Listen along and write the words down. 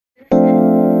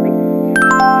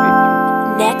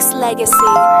Nexxlegacy.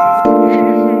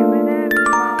 Hey, what up,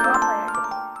 small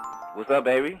baller? What's up,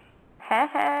 baby?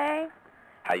 Hey.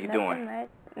 How you doing?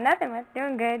 Nothing much.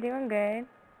 Doing good.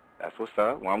 That's what's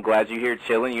up. Well, I'm glad you're here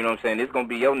chilling. You know what I'm saying? It's going to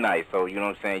be your night, so you know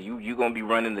what I'm saying? You going to be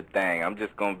running the thing. I'm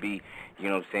just going to be, you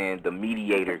know what I'm saying, the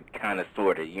mediator kind of,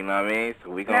 sort of. You know what I mean?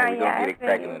 So we're going to get it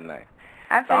cracking tonight.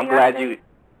 So I'm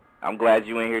glad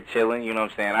you in here chilling. You know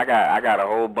what I'm saying? I got a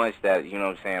whole bunch that, you know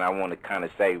what I'm saying, I want to kind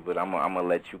of say, but I'm going to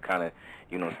let you kind of,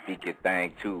 you know, speak your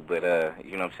thing too. But,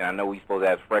 you know what I'm saying? I know we supposed to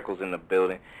have Freckles in the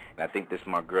building, and I think this is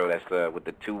my girl that's with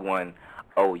the 2-1.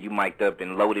 Oh, you mic'd up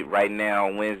and loaded right now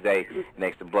on Wednesday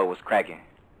next to Blow. What's cracking?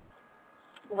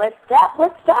 What's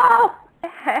up?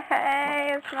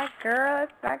 Hey, it's my girl.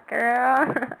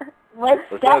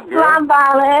 What's up, Blonde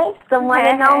Ballers? The one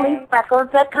and only Freckles,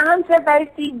 the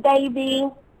controversy, baby.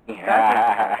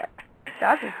 That's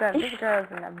what's up. This girl's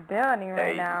in the building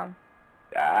right now.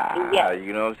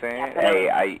 You know what I'm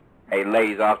saying? Hey,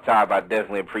 ladies, off top, I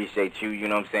definitely appreciate you, you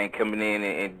know what I'm saying, coming in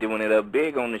and doing it up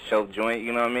big on the show joint,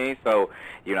 you know what I mean? So,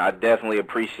 you know, I definitely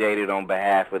appreciate it on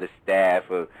behalf of the staff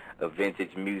of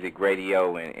Vintage Music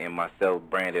Radio and myself,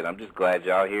 Brandon. I'm just glad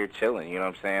y'all here chilling, you know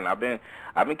what I'm saying? I've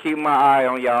been keeping my eye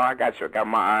on y'all. I got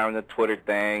my eye on the Twitter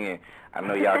thing, and I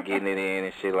know y'all getting it in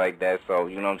and shit like that, so,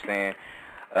 you know what I'm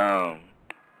saying?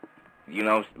 You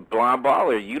know, Blonde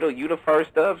Baller, you the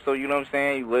first up, so you know what I'm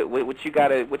saying. What you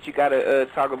gotta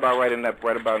talk about right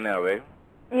about now, babe?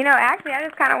 You know, actually, I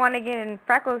just kind of want to get in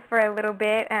Freckles for a little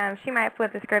bit. She might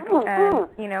flip the script,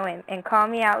 you know, and call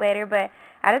me out later. But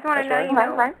I just want to know, you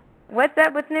know, what's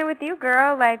up? What's new with you,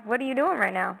 girl? Like, what are you doing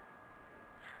right now?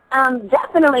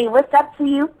 Definitely. What's up to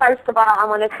you? First of all, I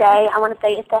want to say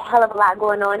it's a hell of a lot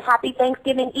going on. Happy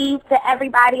Thanksgiving Eve to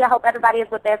everybody. I hope everybody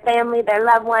is with their family, their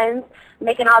loved ones,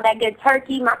 making all that good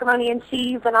turkey, macaroni and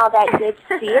cheese, and all that good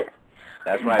shit.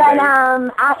 That's right, but,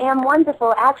 baby. I am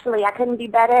wonderful, actually. I couldn't be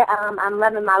better. I'm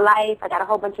loving my life. I got a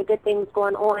whole bunch of good things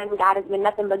going on. God has been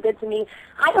nothing but good to me.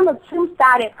 I am a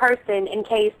two-sided person, in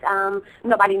case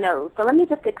nobody knows. So let me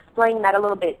just explain that a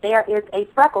little bit. There is a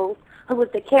Freckles, who was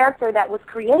the character that was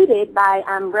created by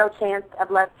Real Chance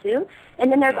of Love 2. And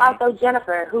then there's also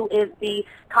Jennifer, who is the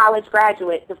college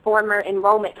graduate, the former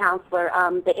enrollment counselor,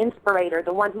 the inspirator,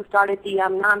 the one who started the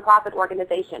nonprofit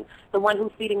organization, the one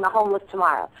who's feeding the homeless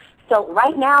tomorrow. So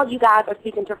right now, you guys are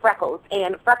speaking to Freckles,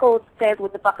 and Freckles says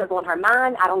what the fuck is on her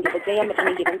mind. I don't give a damn at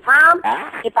any given time.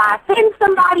 If I offend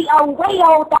somebody,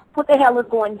 oh, that's what the hell is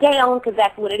going down, because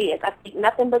that's what it is. I speak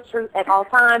nothing but truth at all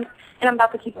times, and I'm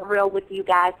about to keep it real with you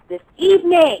guys this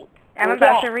evening. I'm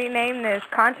about to rename this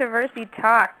Controversy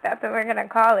Talk. That's what we're going to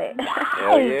call it.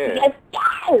 Yes.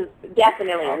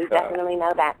 Definitely. We definitely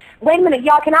know that. Wait a minute,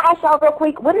 y'all. Can I ask y'all real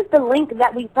quick, what is the link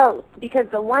that we post? Because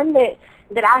the one that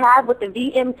I have with the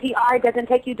VMTR doesn't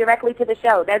take you directly to the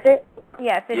show, does it?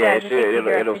 Yes, it does.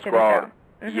 It'll scroll.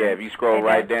 Yeah, if you scroll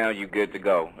right down, you're good to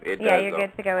go. You're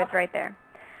good to go. It's right there.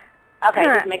 Okay,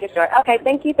 just making sure. Okay,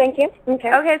 thank you.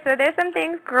 Okay, so there's some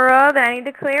things, girl, that I need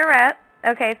to clear up.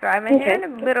 Okay, so I've been hearing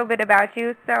a little bit about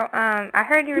you. So I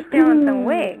heard you were stealing some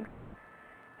wigs.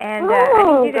 And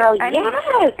yes.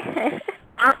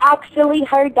 I actually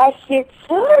heard that shit,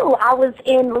 too. I was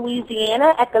in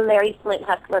Louisiana at the Larry Flint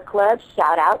Hustler Club.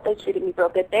 Shout out. They treated me real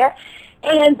good there.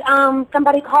 And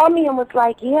somebody called me and was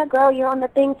like, yeah, girl, you're on the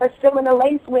thing for stealing a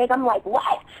lace wig. I'm like,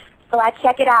 what? So I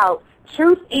check it out.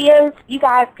 Truth is, you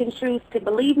guys can choose to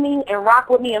believe me and rock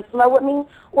with me and flow with me,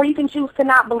 or you can choose to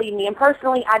not believe me. And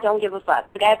personally, I don't give a fuck.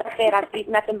 But as I said, I speak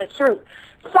nothing but truth.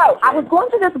 So I was going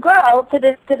to this girl, to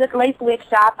this lace wig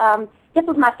shop. This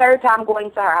was my third time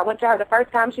going to her. I went to her the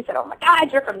first time. She said, oh, my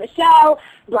God, you're from the show,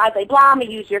 blah, blah, blah. I'm going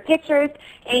to use your pictures.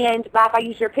 And if I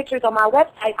use your pictures on my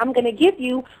website, I'm going to give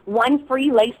you one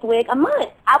free lace wig a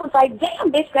month. I was like,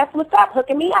 damn, bitch, that's what's up,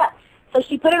 hooking me up. So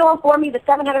she put it on for me, the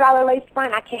 $700 lace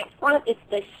front. I can't front. It's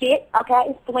the shit,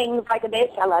 okay? It swings like a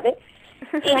bitch. I love it.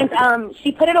 And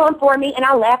she put it on for me, and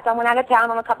I left. I went out of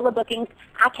town on a couple of bookings.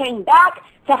 I came back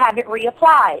to have it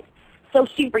reapplied. So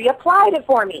she reapplied it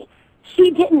for me.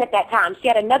 She didn't at that time. She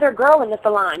had another girl in the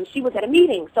salon. She was at a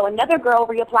meeting. So another girl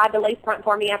reapplied the lace front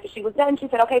for me after she was done. She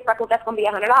said, okay, Freckles, that's going to be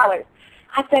 $100.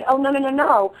 I said, oh,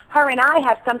 no. Her and I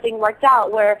have something worked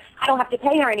out where I don't have to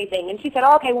pay her anything. And she said,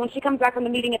 oh, okay, when she comes back from the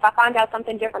meeting, if I find out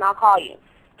something different, I'll call you.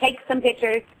 Take some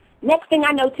pictures. Next thing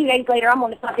I know, 2 days later, I'm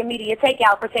on the fucking media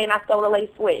takeout for saying I stole a lace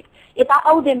wig. If I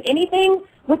owe them anything,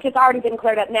 which has already been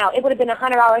cleared up now, it would have been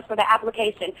 $100 for the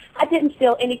application. I didn't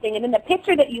steal anything. And in the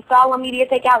picture that you saw on media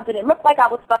takeout, did it look like I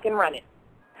was fucking running?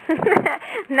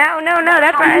 No.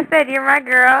 That's why I said you're my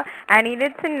girl. I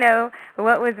needed to know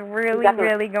what was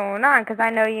really going on, because I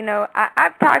know,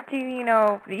 I've talked to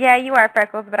yeah, you are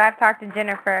Freckles, but I've talked to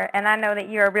Jennifer, and I know that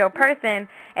you're a real person,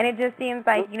 and it just seems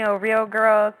like, real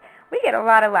girls, we get a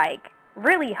lot of,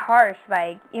 really harsh,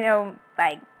 damn, you know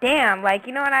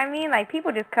what I mean?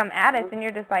 People just come at us, and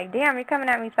you're just like, damn, you're coming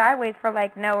at me sideways for,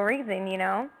 no reason,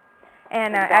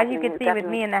 And as you can see with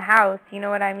me in the house, you know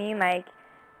what I mean?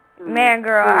 Man,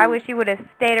 girl, I wish you would have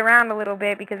stayed around a little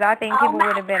bit, because I think people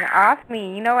would have been off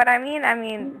me. You know what I mean? I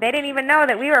mean, they didn't even know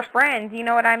that we were friends. You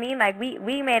know what I mean?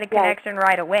 We made a connection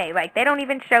right away. They don't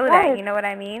even show that. You know what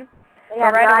I mean? They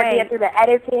had no idea through the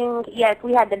editing. Yes,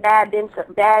 we had the bad bitch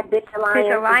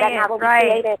alliance.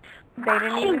 Right. They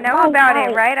didn't even know about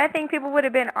it, right? I think people would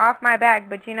have been off my back,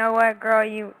 but you know what, girl,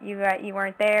 you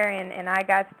weren't there, and I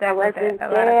got stuck with a lot of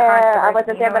controversy. I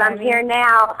wasn't there, but I'm here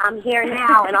now. I'm here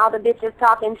now, and all the bitches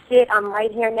talking shit, I'm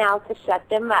right here now to shut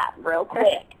them up real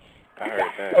quick. I heard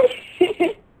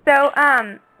that. So,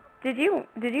 did you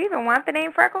even want the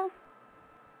name Freckles?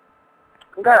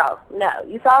 Girl, no.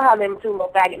 You saw how them two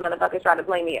little faggot motherfuckers tried to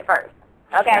blame me at first.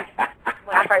 Okay?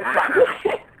 When I first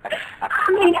started.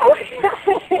 I mean,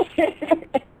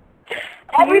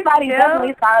 everybody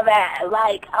definitely saw that.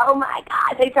 Oh my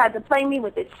God, they tried to play me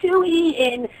with the Chewy,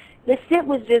 and the shit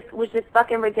was just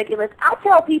fucking ridiculous. I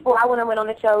tell people I went on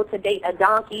the show to date a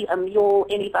donkey, a mule,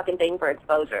 any fucking thing for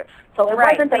exposure. So it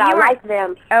wasn't that I liked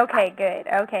them. Okay, good.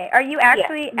 Okay. Are you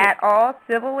actually at all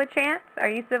civil with Chance? Are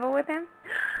you civil with him?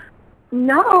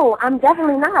 No, I'm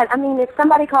definitely not. I mean, if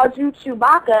somebody called you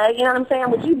Chewbacca, you know what I'm saying,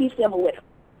 would you be civil with him?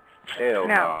 Hell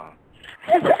no.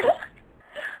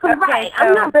 Right. So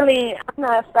I'm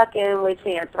not fucking with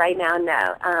Chance right now,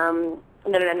 no.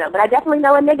 No. But I definitely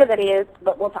know a nigga that is,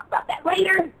 but we'll talk about that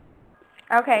later.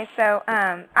 Okay, so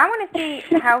I want to see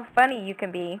how funny you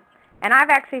can be. And I've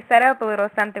actually set up a little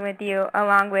something with you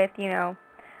along with,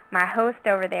 my host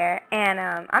over there. And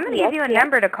I'm going to give you a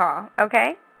number to call,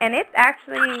 okay? And it's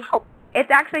actually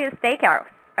a steakhouse,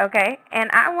 okay? And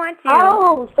I want you...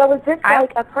 Oh, so is this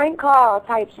like a prank call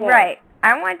type shit? Right.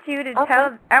 I want you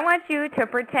to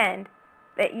pretend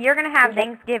that you're going to have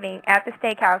Thanksgiving at the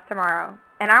steakhouse tomorrow.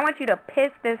 And I want you to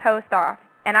piss this host off.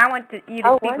 And I want you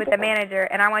to speak with the manager,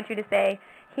 and I want you to say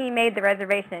he made the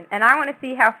reservation. And I want to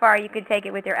see how far you can take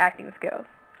it with your acting skills.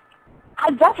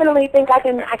 I definitely think I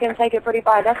can take it pretty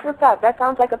far. That's what's up. That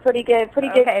sounds like a pretty good test.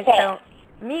 Okay, so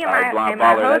me and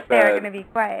my host there are going to be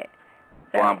quiet.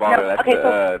 So, Blonde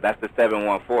Baller, that's the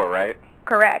 714, right?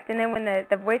 Correct. And then when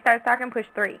the voice starts talking, push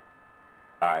 3.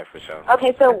 All right, for sure.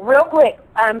 Okay, so real quick,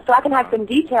 so I can have some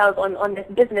details on this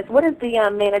business. What is the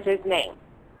manager's name?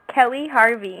 Kelly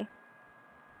Harvey.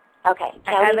 Okay,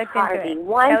 Kelly Harvey.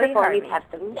 Wonderful. We have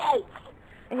some notes.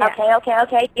 Yeah.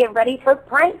 Okay. Get ready for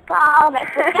prank call.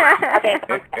 That's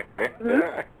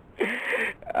okay.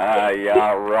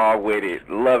 Y'all raw with it.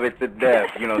 Love it to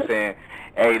death. You know what I'm saying?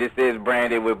 Hey, this is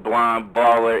Brandon with Blonde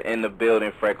Baller in the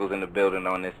building, Freckles in the building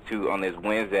on this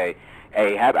Wednesday.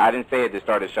 Hey, I didn't say it to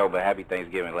start the show, but happy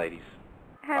Thanksgiving, ladies.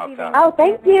 Oh,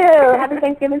 thank you. Happy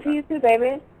Thanksgiving to you too,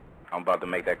 baby. I'm about to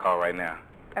make that call right now.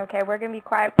 Okay, we're going to be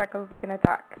quiet. Freckles is going to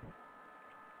talk.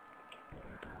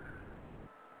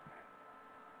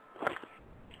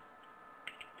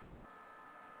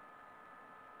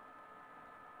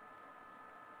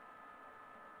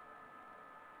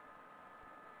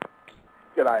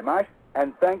 G'day, mate,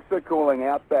 and thanks for calling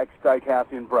Outback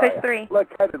Steakhouse in Brea. Push 3.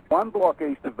 Located 1 block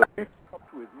east of the Fifth,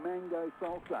 topped with mango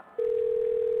salsa.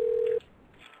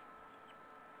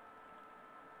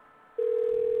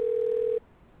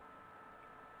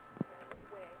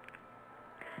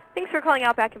 Thanks for calling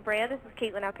Outback in Brea. This is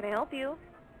Caitlin. How can I help you?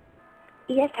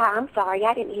 Yes, hi. I'm sorry.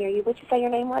 I didn't hear you. What'd you say your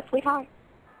name was, sweetheart?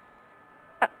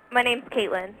 My name's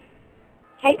Caitlin.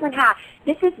 Caitlin, hi.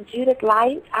 This is Judith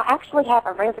Light. I actually have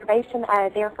a reservation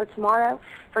there for tomorrow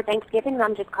for Thanksgiving, and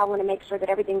I'm just calling to make sure that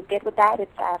everything's good with that.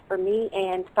 It's for me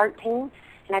and 13,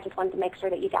 and I just wanted to make sure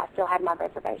that you guys still had my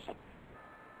reservation.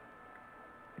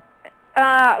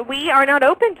 We are not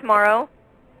open tomorrow.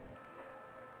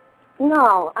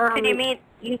 No. Did you mean...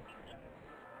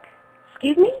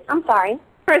 Excuse me? I'm sorry.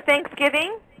 For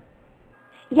Thanksgiving?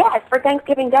 Yes, for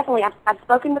Thanksgiving, definitely. I've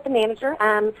spoken with the manager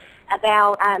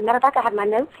about, matter of fact, I have my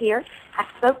notes here. I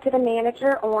spoke to the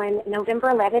manager on November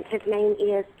 11th. His name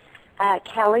is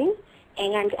Kelly,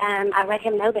 and I let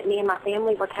him know that me and my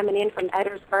family were coming in from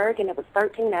Uttersburg, and it was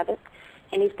 13 of us,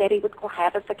 and he said he would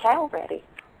have us a cow ready.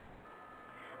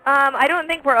 I don't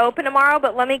think we're open tomorrow,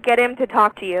 but let me get him to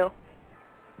talk to you.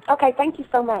 Okay, thank you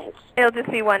so much. It'll just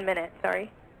be 1 minute,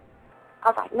 sorry.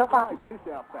 All right, no problem. This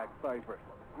Outback favourite,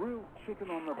 grilled chicken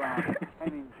on the barbie,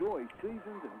 and enjoy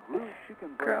seasoned and grilled chicken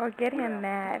breast. Girl, get him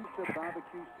mad.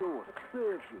 Barbecue sauce,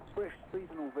 served with fresh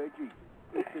seasonal veggies.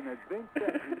 It's an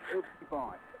adventure in every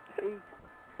bite. Eat,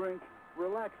 drink,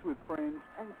 relax with friends,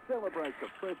 and celebrate the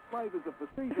fresh flavours of the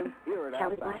season here at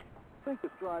Outback. Think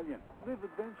Australian, live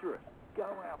adventurous, go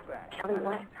Outback.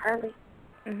 Hurley.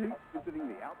 Visiting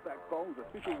the Outback Bowl's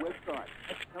official website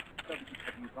at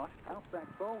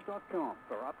www.outbackbowl.com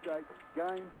for updates,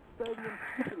 games, stadium,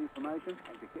 ticket information,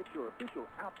 and to get your official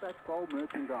Outback Bowl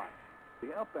merchandise.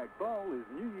 The Outback Bowl is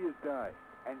New Year's Day.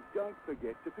 And don't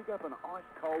forget to pick up an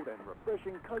ice-cold and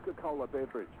refreshing Coca-Cola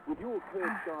beverage with your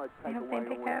curbside takeaway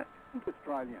order. Think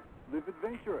Australian. Live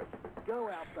adventurous. Go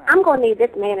Outback. I'm going to need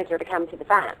this manager to come to the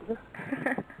phone.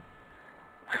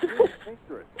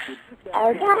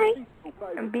 Okay.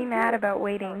 And be mad about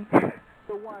waiting.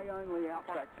 The way only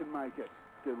Outback can make it.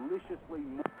 Deliciously.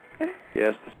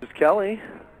 Yes, this is Kelly.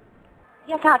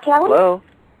 Yes, hi, Kelly. Hello.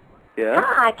 Yeah.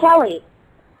 Hi, Kelly.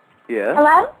 Yeah.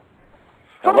 Hello.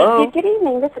 Hello. Hey, good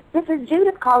evening. This is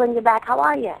Judith calling you back. How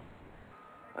are you?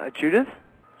 Judith?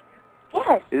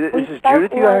 Yes. This is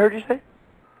Judith, I heard you say?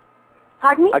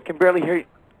 Pardon me? I can barely hear you.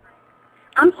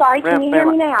 I'm sorry. Can you hear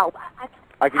me now?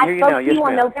 I can hear you now. Yes,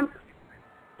 ma'am.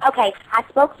 Okay. I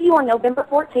spoke to you on November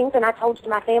 14th, and I told you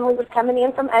my family was coming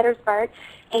in from Edinburgh,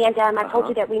 and I told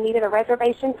you that we needed a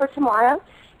reservation for tomorrow.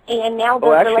 And now the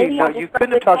lady no, you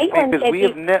couldn't have talked to me because we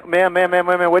have ma'am,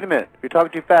 wait a minute. You're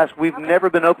talking too fast. We've never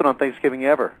been open on Thanksgiving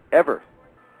ever. See,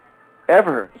 I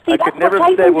could never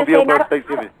have said we'll be open on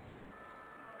Thanksgiving.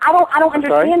 I don't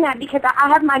understand that because I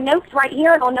have my notes right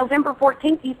here. And on November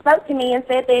 14th, you spoke to me and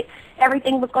said that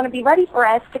everything was going to be ready for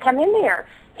us to come in there.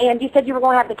 And you said you were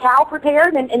going to have the cow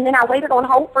prepared, and then I waited on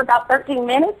hold for about 13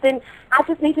 minutes, and I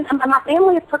just need to, my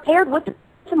family is prepared with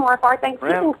tomorrow for our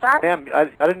Thanksgiving, sir. Ma'am, I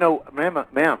didn't know,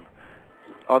 ma'am.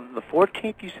 On the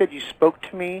 14th, you said you spoke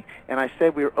to me, and I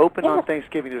said we were open on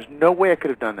Thanksgiving. There's no way I could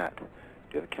have done that. Do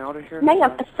you have a calendar here?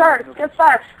 Ma'am, sir,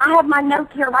 I have my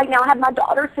notes here right now. I have my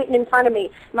daughter sitting in front of me.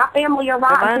 My family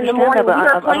arrives in the morning. We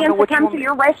are planning to come to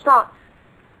your restaurant.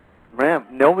 Ma'am,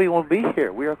 nobody will be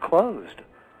here. We are closed.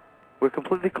 We're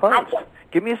completely closed.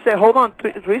 Give me a sec. Hold on,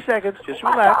 3 seconds. Just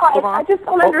relax. Hold on. I just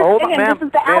don't understand. Ma'am, this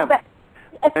is the Outback.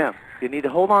 Ma'am, you need to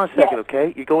hold on a second,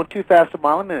 okay? You're going too fast, a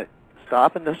mile a minute.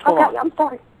 Stop and just hold on. I'm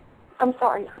sorry.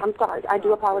 I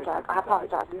do apologize. I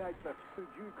apologize. Create the food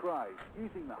you crave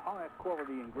using the highest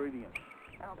quality ingredients.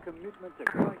 Our commitment to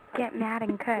great Get mad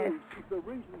and cuss. is the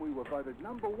reason we were voted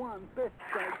 #1 best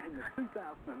state in the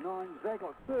 2009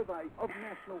 Zagat survey of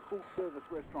national full-service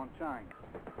restaurant chains.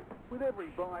 With every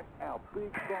bite, our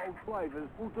big, bold flavours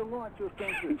will delight your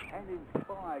senses and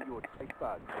inspire your taste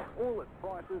buds, all at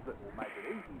prices that will make it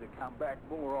easy to come back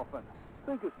more often.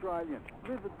 Think Australian,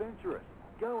 live adventurous,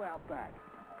 go Outback.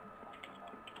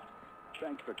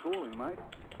 Thanks for calling, mate.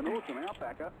 An awesome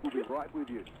Outbacker will be right with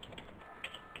you.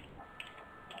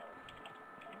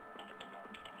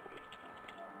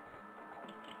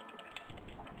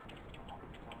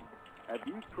 Have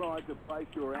you tried to place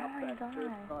your Outback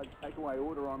curbside takeaway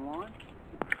order online?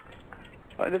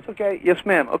 That's okay. Yes,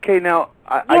 ma'am. Okay, now,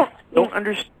 I don't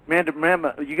understand,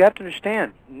 ma'am, you have to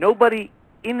understand, nobody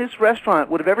in this restaurant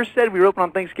would have ever said we were open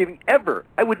on Thanksgiving, ever.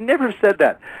 I would never have said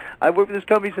that. I've worked for this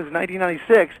company since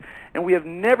 1996, and we have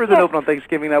never been open on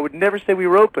Thanksgiving, and I would never say we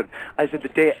were open. I said the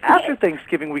day after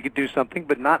Thanksgiving we could do something,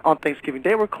 but not on Thanksgiving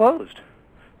Day. We're closed.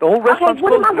 The whole restaurant's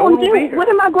closed. What am I going to do? What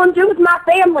am I going to do with my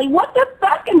family? What the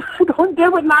fuck am I going to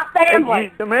do with my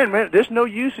family? Hey, man, there's no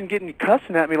use in getting you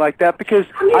cussing at me like that because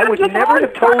I would never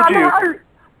have told you.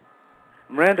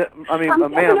 Miranda,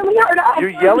 ma'am, you're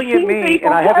yelling at me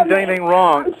and I haven't done anything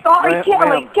wrong. I'm sorry,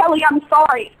 Kelly, I'm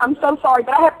sorry. I'm so sorry,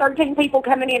 but I have 13 people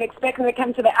coming in expecting to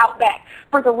come to the Outback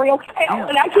for the real sale,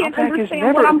 and I can't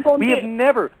understand what I'm going to do.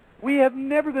 We have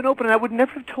never been open, and I would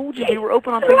never have told you we were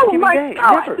open on Thanksgiving Day.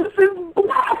 God, never. This is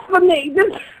blasphemy.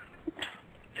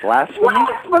 Blasphemy?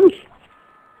 Blasphemy.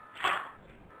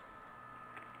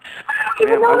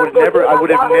 Ma'am, I would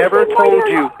have never told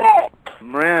you.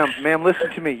 Ma'am,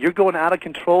 listen to me. You're going out of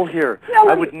control here.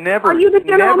 I would never,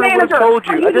 never would have told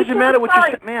you. It doesn't matter what you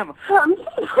said, ma'am. I'm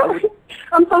sorry.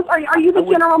 I'm so sorry. Are you the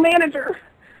general manager?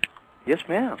 Yes,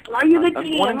 ma'am. Are you the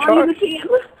GM? Are you the GM?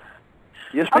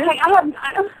 Yes, ma'am. Okay,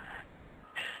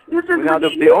 this is now,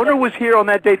 the owner was here on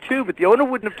that day, too, but the owner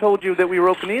wouldn't have told you that we were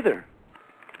open either.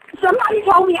 Somebody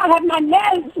told me I had my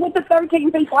meds with the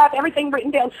 13 people. I have everything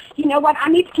written down. You know what?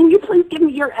 Can you please give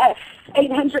me your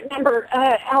 800 number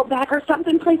Outback or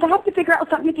something, please? I have to figure out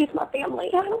something to do with my family.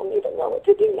 I don't even know what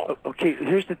to do next. Okay,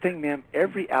 here's the thing, ma'am.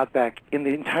 Every Outback in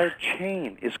the entire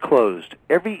chain is closed.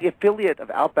 Every affiliate of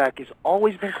Outback has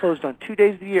always been closed on 2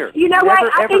 days of the year. You know Never,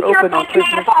 what? I think you're a fucking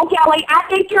asshole, Kelly. I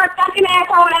think you're a fucking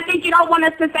asshole, and I think you don't want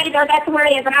us to say there. That's where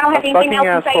it is, and I don't have anything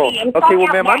else to say to you. Okay, well,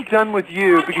 ma'am, I'm done with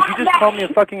you because you just called me a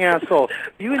fucking asshole.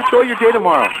 You enjoy your day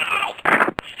tomorrow.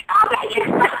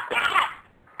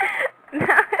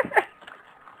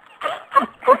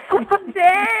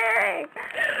 Dang.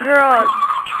 Girl.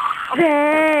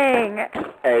 Dang.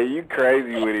 Hey, you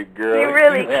crazy with it, girl. You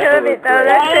really killed it, though.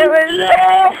 That shit was...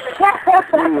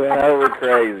 You went over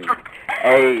crazy.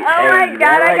 Hey, oh my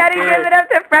God, I gotta give it up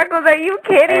to Freckles. Are you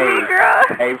kidding me, girl?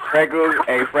 Hey,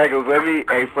 Freckles,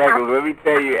 let me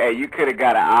tell you, hey, you could have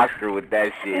got an Oscar with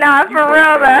that shit. Nah, for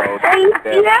real, though.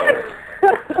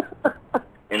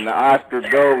 And the Oscar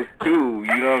goes to,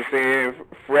 you know what I'm saying,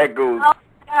 Freckles.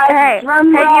 Hey,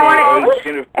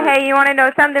 you want to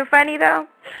know something funny, though?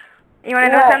 You want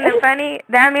to know something funny?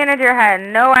 That manager had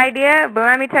no idea, but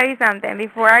let me tell you something.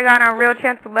 Before I got on Real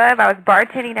Chance to Love, I was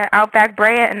bartending at Outback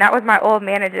Brea, and that was my old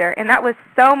manager. And that was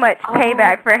so much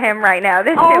payback for him right now.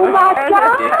 This shit was my God!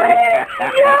 Oh,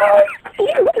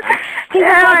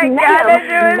 my God, that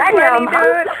shit was funny,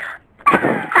 dude.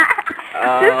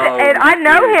 And I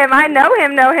know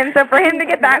him, so for him to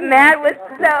get that mad was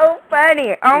so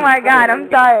funny. Oh my God, I'm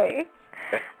sorry.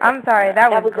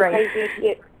 That was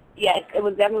great. Yes, it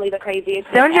was definitely the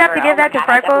craziest. Don't you have to give that to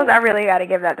Freckles? I really got to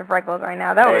give that to Freckles right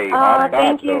now. That was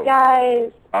thank you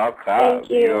guys. Thank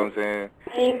you. You know what I'm saying?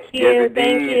 Thank you.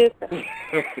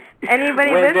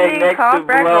 Anybody listening, call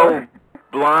Freckles.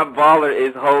 Blonde Baller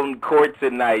is holding court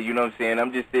tonight, you know what I'm saying?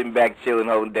 I'm just sitting back chilling,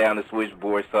 holding down the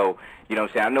switchboard, so, you know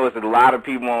what I'm saying? I know it's a lot of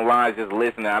people online just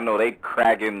listening. I know they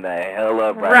cracking the hell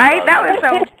up right now. That was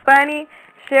some funny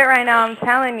shit right now, I'm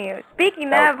telling you.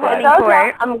 Speaking of holding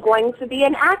court. I'm going to be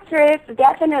an actress,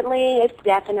 definitely. It's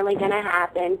definitely going to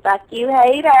happen. Fuck you,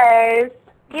 haters.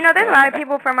 You know, there's a lot of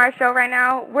people from our show right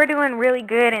now. We're doing really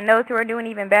good, and those who are doing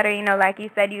even better, you know, like you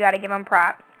said, you got to give them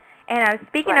props. And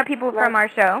speaking of people from our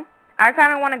show, I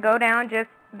kind of want to go down just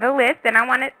the list, and I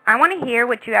want to hear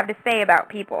what you have to say about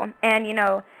people. And, you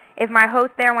know, if my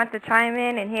host there wants to chime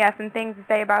in and he has some things to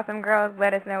say about some girls,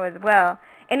 let us know as well.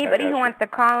 Anybody who wants to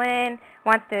call in,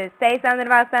 wants to say something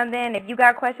about something, if you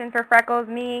got questions for Freckles,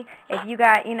 me, if you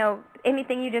got, you know,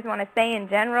 anything you just want to say in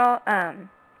general,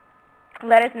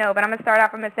 let us know. But I'm going to start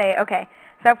off, I'm going to say, okay,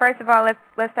 so first of all,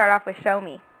 let's start off with Show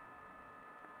Me.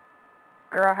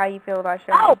 Girl, how you feel about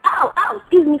Show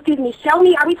Me? Excuse me. Show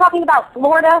Me, are we talking about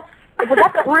Florida? Was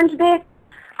that the orange bit?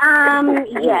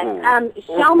 Yes.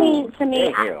 Show Me, to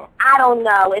me, I don't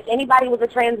know. If anybody was a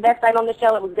transvestite on the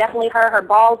show, it was definitely her. Her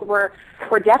balls were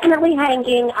definitely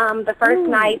hanging the first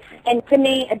night. And to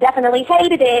me, I definitely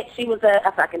hated it. She was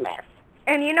a fucking mess.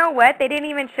 And you know what? They didn't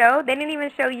even show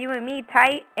you and me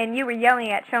tight, and you were yelling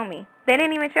at Show Me. They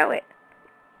didn't even show it.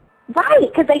 Right,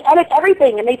 because they edit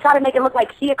everything, and they try to make it look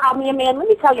like she had called me a man. Let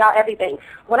me tell y'all everything.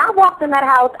 When I walked in that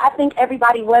house, I think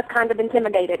everybody was kind of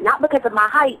intimidated, not because of my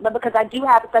height, but because I do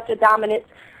have such a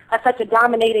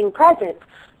dominating presence.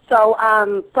 So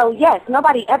yes,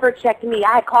 nobody ever checked me.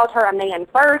 I had called her a man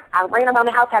first. I ran around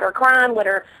the house, had her crying with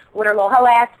her little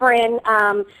hoe-ass friend,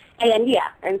 and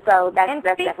so that's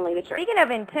definitely the truth. Speaking of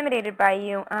intimidated by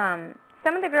you,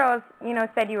 some of the girls, you know,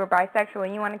 said you were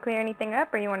bisexual. You want to clear anything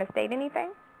up, or you want to state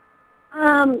anything?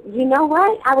 You know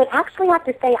what? I would actually have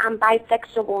to say I'm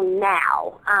bisexual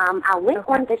now. I went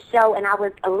on the show and I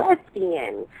was a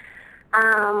lesbian,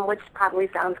 which probably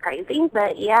sounds crazy,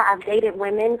 but yeah, I've dated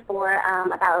women for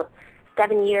about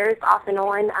 7 years off and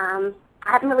on.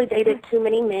 I haven't really dated too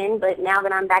many men, but now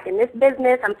that I'm back in this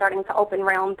business, I'm starting to open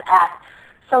realms up.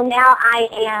 So now I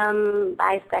am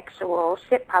bisexual.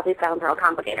 Shit probably sounds real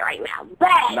complicated right now.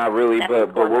 But not really,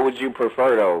 but what would you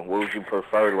prefer, though? What would you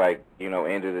prefer, like, you know,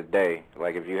 end of the day?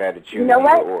 Like, if you had to choose you know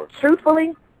what? Or.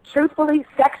 Truthfully,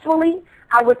 sexually,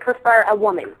 I would prefer a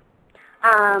woman.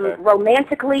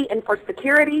 Romantically and for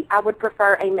security, I would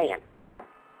prefer a man.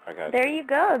 There you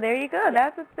go.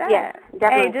 That's what's that. Yeah,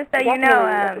 definitely. Hey, just so you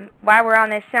know, while we're on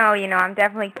this show, you know, I'm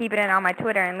definitely keeping it on my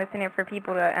Twitter and listening for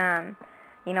people to,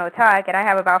 you know, talk. And I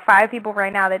have about 5 people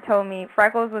right now that told me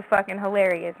Freckles was fucking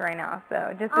hilarious right now.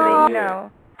 So just so that you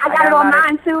know. I got it on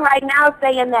mine, too, right now,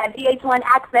 saying that VH1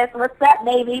 Access, what's up,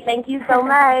 baby? Thank you so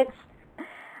much.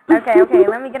 Okay,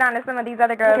 let me get on to some of these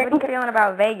other girls. What are you feeling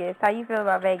about Vegas? How you feel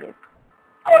about Vegas?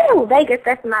 Oh, Vegas,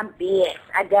 that's my bitch.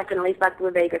 I definitely fucked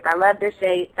with Vegas. I love the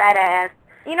shape, fat ass,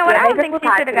 You know what? Yeah, I don't think she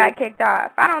should have got kicked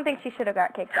off. I don't think she should have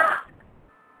got kicked off.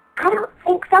 I don't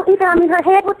think so either. I mean, her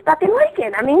head was stuck in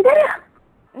Lincoln. I mean, damn.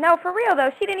 No, for real,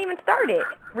 though. She didn't even start it.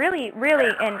 Really,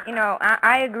 really. And, you know,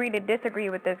 I agree to disagree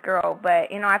with this girl.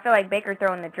 But, you know, I feel like Baker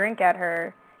throwing the drink at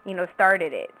her, you know,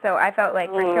 started it. So I felt like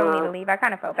for Shoni to leave, I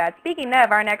kind of felt bad. Speaking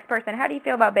of our next person, how do you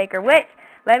feel about Baker? Which,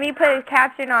 let me put a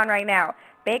caption on right now.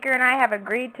 Baker and I have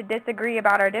agreed to disagree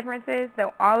about our differences.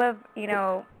 So all of, you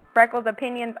know, Freckles'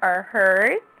 opinions are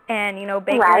hers. And, you know,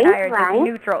 Baker and I are just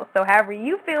neutral. So however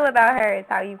you feel about her is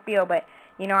how you feel. But,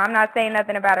 you know, I'm not saying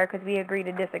nothing about her because we agree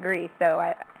to disagree. So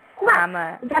I'm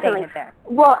saying it there.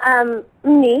 Well,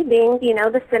 me being, you know,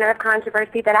 the center of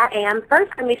controversy that I am,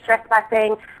 first let me stress by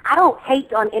saying I don't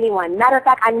hate on anyone. Matter of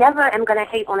fact, I never am going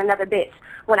to hate on another bitch.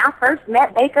 When I first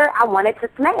met Baker, I wanted to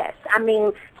smash. I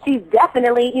mean, she's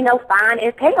definitely, you know, fine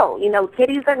as hell. You know,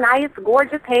 titties are nice,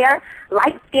 gorgeous hair,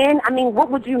 light skin. I mean,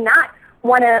 what would you not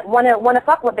wanna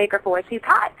fuck with Baker for? She's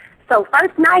hot. So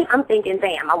first night, I'm thinking,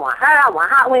 damn, I want her, I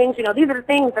want hot wings. You know, these are the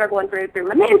things that are going through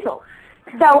my mental.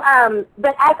 So,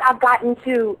 but as I've gotten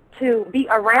to be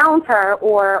around her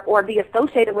or be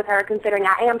associated with her, considering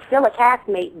I am still a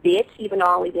castmate, bitch, even though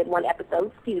I only did one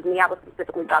episode, excuse me, I was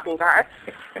specifically talking to her.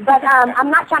 But I'm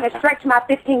not trying to stretch my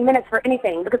 15 minutes for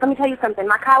anything, because let me tell you something,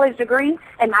 my college degree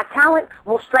and my talent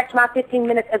will stretch my 15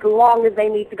 minutes as long as they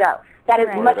need to go. That is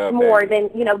much more than,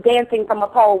 you know, dancing from a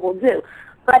pole will do.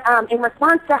 But in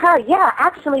response to her, yeah,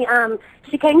 actually,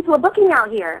 she came to a booking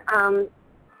out here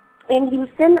in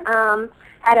Houston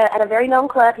at a very known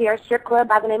club here, a strip club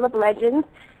by the name of Legends,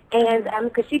 and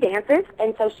because she dances,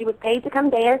 and so she was paid to come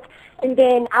dance. And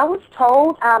then I was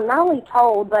told, not only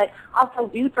told, but also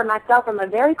viewed for myself from a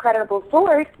very credible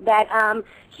source that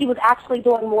she was actually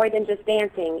doing more than just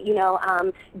dancing, you know,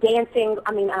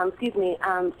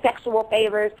 sexual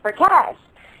favors for cash.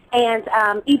 And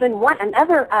even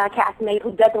another castmate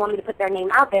who doesn't want me to put their name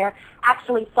out there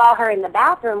actually saw her in the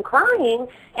bathroom crying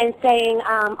and saying,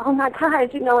 oh, my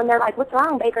God, you know, and they're like, what's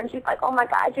wrong, Baker? And she's like, oh, my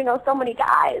God, you know, so many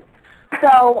guys.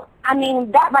 So, I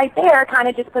mean, that right there kind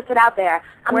of just puts it out there.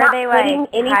 Were they like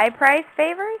high-price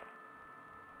favors?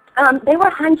 They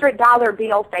were $100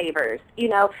 bill favors. You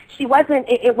know, she wasn't.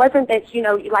 It wasn't that, you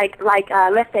know, like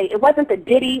let's say it wasn't the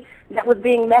Diddy that was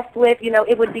being messed with. You know,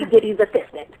 it would be Diddy's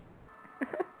assistant.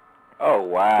 Oh,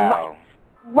 wow.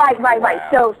 Right.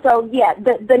 So yeah,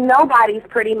 the nobodies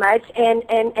pretty much, and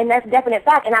that's definite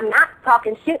fact. And I'm not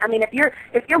talking shit. I mean, if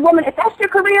you're woman, if that's your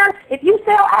career, if you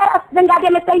sell ass, then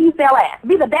goddamn it, say you sell ass.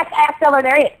 Be the best ass seller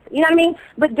there is. You know what I mean?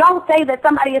 But don't say that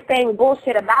somebody is saying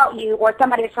bullshit about you or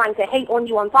somebody is trying to hate on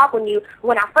you and talk on you.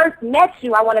 When I first met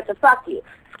you, I wanted to fuck you.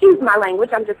 Excuse my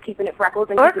language. I'm just keeping it Freckles.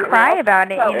 And or cry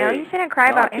about it. So, you know, you shouldn't cry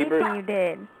about anything you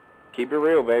did. Keep it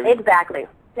real, baby. Exactly.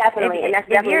 Definitely, and that's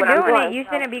definitely what I'm doing. If you're doing it, you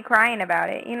shouldn't be crying about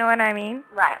it. You know what I mean?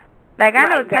 Right. Like, I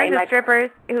know tons of strippers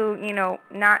who, you know,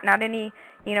 not any,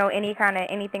 you know, any kind of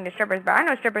anything to strippers, but I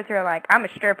know strippers who are like, I'm a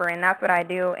stripper, and that's what I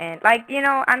do. And, like, you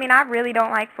know, I mean, I really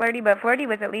don't like Flirty, but Flirty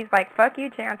was at least like, fuck you,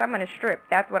 Chance, I'm going to strip.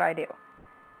 That's what I do.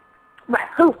 Right.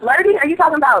 Who, Flirty? Are you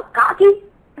talking about Cocky?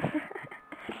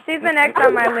 She's the next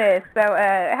on my list. So,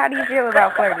 how do you feel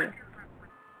about Flirty?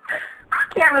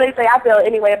 I can't really say I feel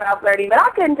any way about Flirty, but I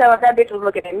couldn't tell if that bitch was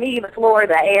looking at me, the floor,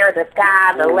 the air, the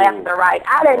sky, the left, the right.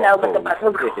 I didn't know what the fuck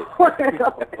was going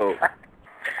on.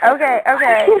 Okay.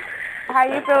 How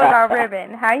you feel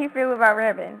about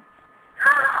Ribbon?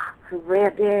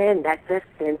 Ribbon, that's a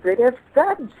sensitive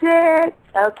subject.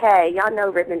 Okay, y'all know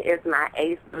Ribbon is my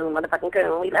ace boom motherfucking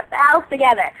coon. We left the house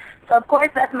together. So, of course,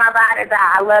 that's my ride or die.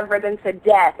 I love Ribbon to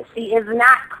death. She is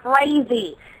not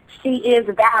crazy. She is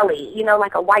Valley, you know,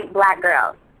 like a white black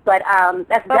girl. But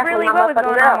that's definitely my motherfucking girl. But really, what was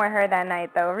going on with her that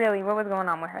night, though? Really, what was going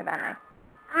on with her that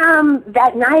night?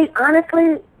 That night,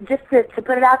 honestly, just to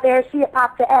put it out there, she had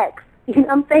popped the X. You know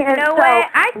what I'm saying? You know what?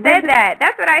 I said that.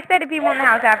 That's what I said to people in the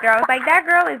house after. I was like, that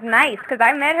girl is nice, because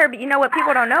I met her, but you know what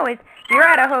people don't know is you're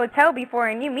at a hotel before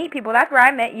and you meet people. That's where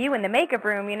I met you in the makeup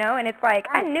room, you know, and it's like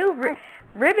I knew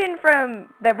Ribbon from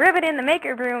the Ribbon in the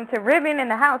makeup room to Ribbon in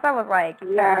the house. I was like,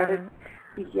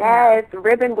 Yes,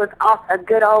 Ribbon was off a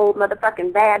good old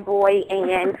motherfucking bad boy,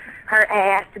 and her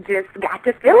ass just got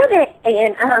to feeling it,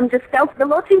 and just felt a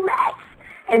little too much.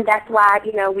 And that's why,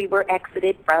 you know, we were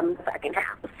exited from the fucking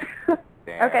house.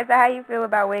 Okay, so how you feel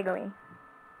about Wiggly?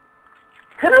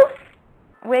 Who?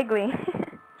 Wiggly.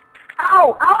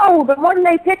 Oh, the one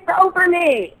they picked over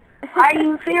me. Are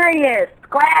you serious?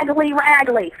 Scraggly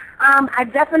raggly. I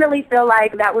definitely feel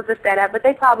like that was a setup, but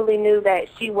they probably knew that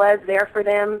she was there for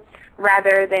them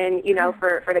rather than, you know,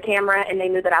 for the camera, and they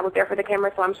knew that I was there for the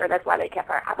camera, so I'm sure that's why they kept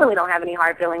her. I really don't have any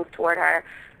hard feelings toward her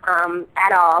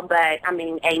at all, but, I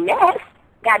mean, a mess.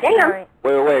 Goddamn.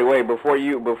 Wait. Before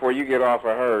you get off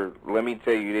of her, let me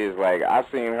tell you this. Like, I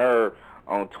seen her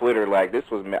on Twitter. Like, this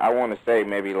was, I want to say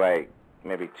maybe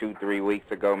 2-3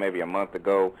 weeks ago, maybe a month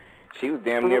ago. She was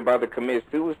damn near about to commit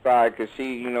suicide because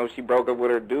she broke up with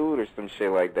her dude or some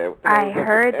shit like that. I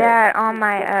heard that on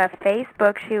my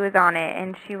Facebook. She was on it,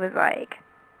 and she was like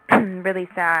really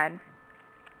sad.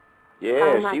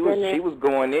 Yeah, she was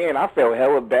going in. I felt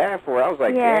hella bad for her. I was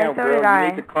like, damn, so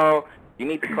girl, you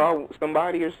need to call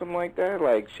somebody or something like that.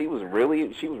 Like, she was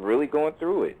really going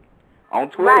through it on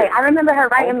Twitter. Right. I remember her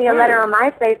writing me a letter on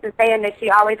MySpace and saying that she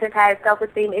always has had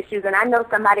self-esteem issues. And I know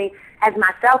somebody, as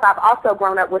myself, I've also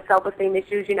grown up with self-esteem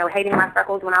issues, hating my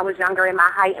freckles when I was younger and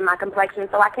my height and my complexion.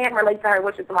 So I can't relate to her,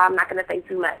 which is why I'm not going to say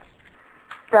too much.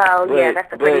 So,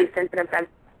 that's a pretty sensitive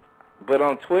subject. But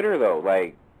on Twitter, though,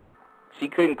 like, she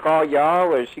couldn't call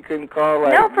y'all, or she couldn't call,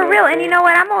 like... No, for real. And you know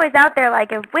what? I'm always out there,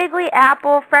 like, if Wiggly,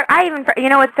 Apple,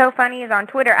 what's so funny is on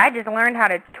Twitter, I just learned how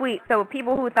to tweet. So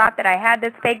people who thought that I had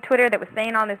this fake Twitter that was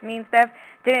saying all this mean stuff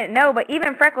didn't know. But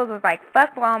even Freckles was like,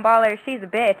 fuck Blonde Baller, she's a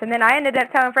bitch. And then I ended up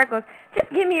telling Freckles,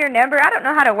 just give me your number. I don't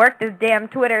know how to work this damn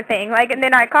Twitter thing. Like, and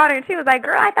then I called her, and she was like,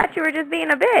 girl, I thought you were just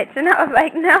being a bitch. And I was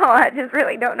like, no, I just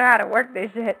really don't know how to work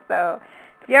this shit, so...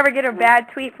 If you ever get a bad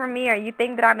tweet from me or you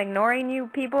think that I'm ignoring you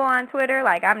people on Twitter,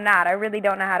 like, I'm not. I really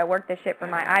don't know how to work this shit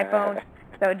from my iPhone.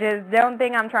 So just don't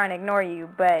think I'm trying to ignore you.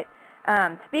 But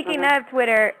speaking of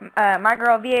Twitter, my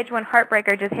girl VH1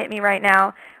 Heartbreaker just hit me right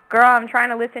now. Girl, I'm trying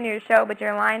to listen to your show, but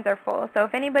your lines are full. So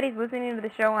if anybody's listening to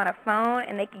the show on a phone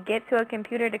and they can get to a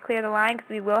computer to clear the line, because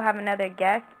we will have another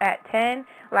guest at 10,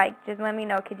 like, just let me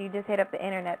know. Could you just hit up the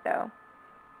internet, though?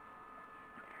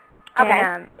 Okay.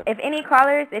 And if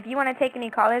you want to take any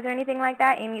callers or anything like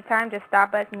that, anytime, just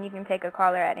stop us and you can take a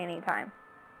caller at any time.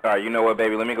 All right, you know what,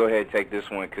 baby? Let me go ahead and take this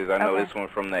one because I know this one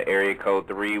from the area code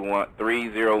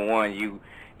 301. You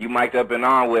mic'd up and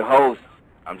on with hosts.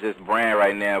 I'm just brand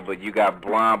right now, but you got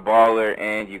Blonde Baller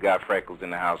and you got Freckles in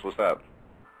the house. What's up?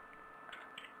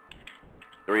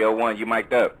 301, you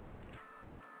mic'd up.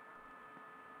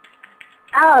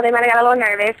 Oh, they might have got a little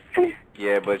nervous.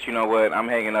 Yeah, but you know what? I'm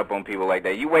hanging up on people like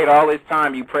that. You wait all this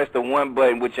time, you press the one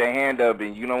button with your hand up,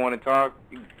 and you don't want to talk?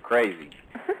 You crazy.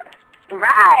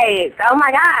 Right. Oh,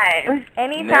 my God.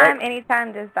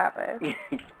 Anytime, just stop us.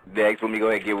 Next, let me go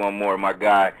ahead and get one more. My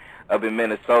guy up in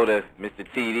Minnesota, Mr.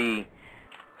 TD.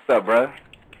 What's up, bro?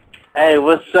 Hey,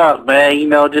 what's up, man?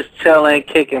 Just chilling,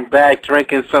 kicking back,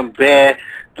 drinking some beer,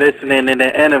 listening to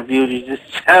the interview. You just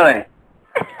chilling.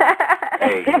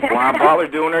 Hey, Blonde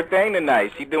Baller doing her thing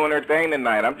tonight. She doing her thing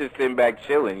tonight. I'm just sitting back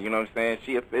chilling. You know what I'm saying?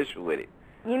 She official with it.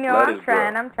 I'm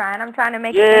trying to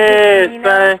make it interesting,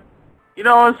 son. You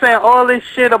know what I'm saying? All this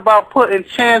shit about putting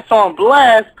Chance on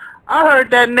blast, I heard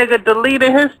that nigga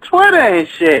deleted his Twitter and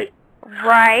shit.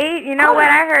 Right. You know what?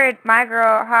 I heard my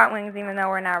girl Hot Wings, even though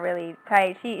we're not really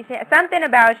tight, she something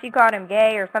about she called him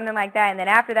gay or something like that, and then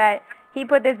after that, he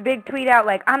put this big tweet out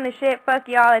like, I'm the shit, fuck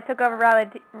y'all, I took over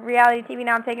reality TV,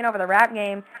 now I'm taking over the rap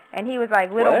game. And he was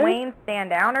like, Lil Wayne, stand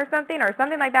down or something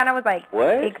like that. And I was like,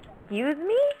 what? Excuse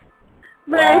me?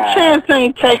 Man, Chance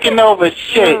ain't taking over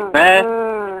shit, man.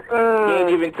 He ain't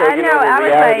even taking over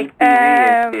reality TV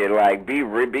and shit. Like, be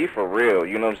for real.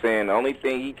 You know what I'm saying? The only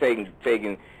thing he taking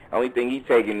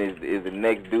is the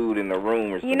next dude in the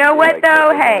room or something. You know what, like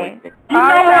though? Hey. You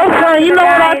know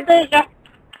what I think?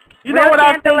 You know what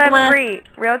I think, man?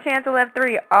 Real Chance of Left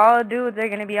 3, all dudes are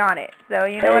going to be on it. So,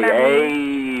 you know what I Hey,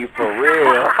 mean? for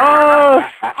real.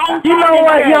 You know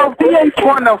what, yo?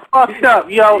 VH1 done fucked up,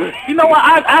 yo. You know what?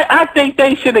 I think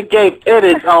they should have gave it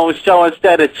its own show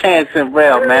instead of Chance and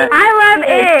Real, man. I love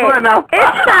it.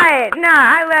 It's tight. Nah,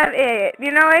 I love it.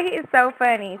 You know what? He's so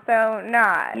funny. So,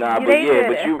 nah.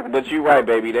 But you right,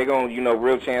 baby. They going to,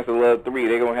 Real Chance of Love 3,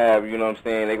 they going to have, you know what I'm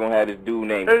saying? They going to have this dude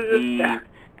named Steve.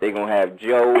 They gonna have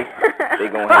Joe. They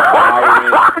gonna have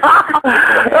Byron.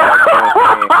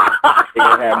 They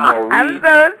gonna have Maurice. I'm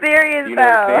so serious, you know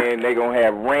what I'm saying? They gonna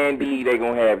have Randy. They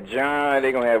gonna have John.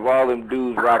 They gonna have all them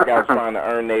dudes rock out trying to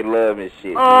earn their love and shit.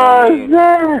 You know what I mean?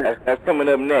 Yeah. That's coming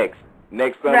up next.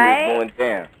 Next summer is going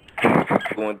down.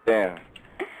 It's going down.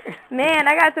 Man,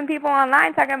 I got some people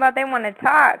online talking about they want to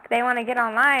talk. They want to get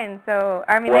online. So,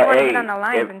 they want to get on the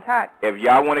lines and talk. If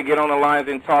y'all want to get on the lines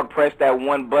and talk, press that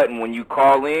one button when you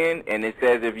call in, and it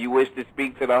says if you wish to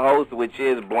speak to the host, which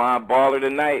is Blonde Baller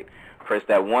tonight, press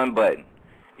that one button.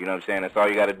 You know what I'm saying? That's all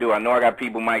you got to do. I know I got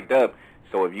people mic'd up,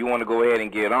 so if you want to go ahead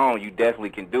and get on, you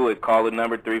definitely can do it. Call the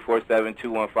number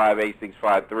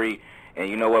 347-215-8653. And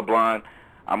you know what, Blonde?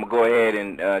 I'm going to go ahead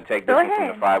and take this one from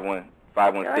the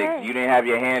 516. You didn't have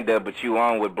your hand up, but you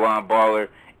on with Blonde Baller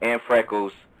and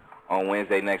Freckles on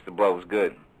Wednesday Next to Blow. It was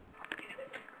good.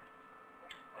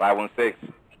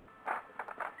 516.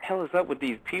 Hell is up with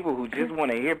these people who just want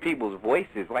to hear people's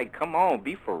voices? Like, come on,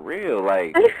 be for real.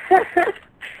 Like,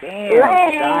 damn,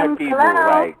 shy people.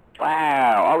 Like,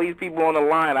 wow, all these people on the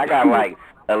line. I got like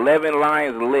 11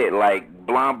 lines lit. Like,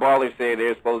 Blonde Baller said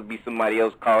there's supposed to be somebody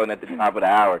else calling at the top of the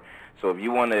hour. So if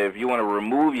you wanna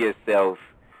remove yourself,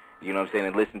 you know what I'm saying,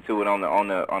 and listen to it on the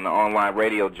online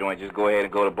radio joint, just go ahead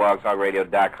and go to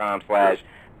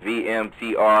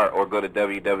blogtalkradio.com/VMTR or go to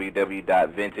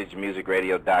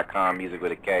www.vintagemusicradio.com, music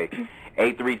with a K.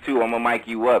 832, I'm going to mic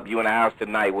you up. You in the house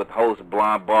tonight with host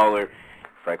Blonde Baller.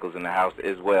 Freckles in the house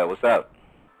as well. What's up?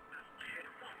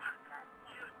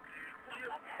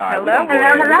 Right, hello?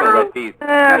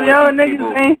 Yo,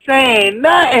 niggas ain't saying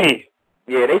nothing.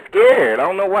 Yeah, they scared. I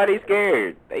don't know why they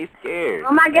scared. They scared.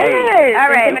 Oh my goodness! Hey, all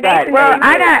right,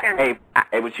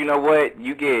 but you know what?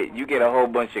 You get a whole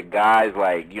bunch of guys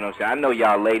like, you know what I'm saying. I know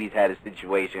y'all ladies had a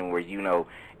situation where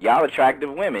y'all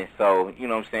attractive women, so you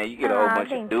know what I'm saying. You get a whole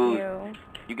bunch of dudes.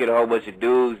 You get a whole bunch of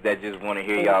dudes that just want to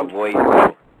hear y'all voice.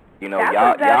 So, you know,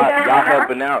 y'all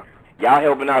helping out. Y'all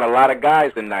helping out a lot of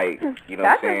guys tonight. You know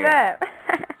what I'm saying.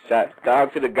 Shout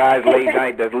out to the guys late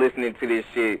night that's listening to this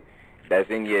shit. That's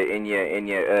in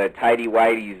your tighty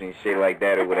whities and shit like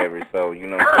that or whatever. So you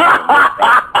know. What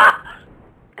I'm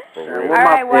saying? All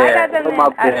right, well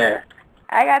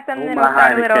I got something that'll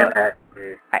start a little.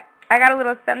 I got a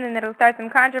little something that'll start some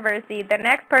controversy. The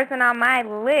next person on my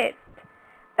list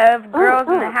of girls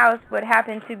in the house would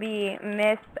happen to be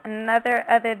Miss Another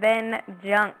Other Than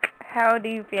Junk. How do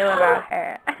you feel about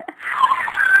her?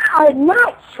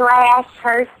 Not trash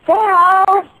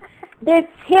herself. This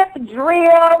hip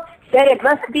drill. That it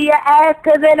must be your ass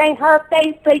because it ain't her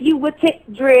face, so you would tip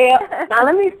drill. Now,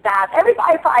 let me stop.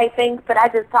 Everybody probably thinks that I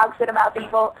just talk shit about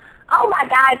people. Oh, my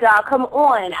God, y'all, come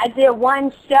on. I did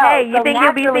one show. Hey, you think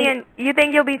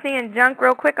you'll be seeing Junk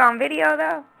real quick on video,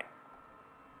 though?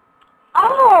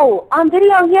 Oh, on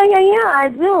video? Yeah, I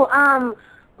do. What are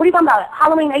you talking about,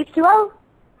 Halloween H2O?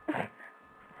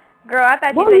 Girl, I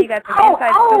thought you said you got some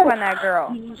inside scoop on that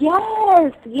girl.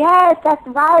 Yes, that's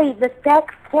right. The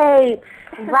sex tape.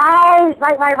 Right.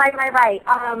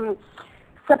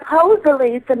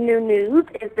 Supposedly, some new news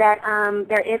is that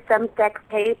there is some sex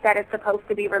tape that is supposed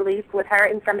to be released with her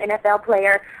and some NFL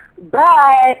player.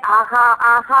 But,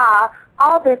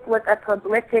 all this was a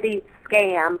publicity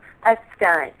scam, a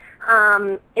stunt.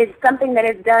 It's something that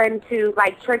is done to,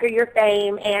 like, trigger your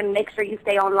fame and make sure you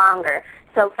stay on longer.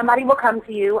 So somebody will come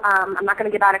to you. I'm not going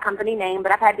to give out a company name,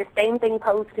 but I've had the same thing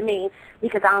posed to me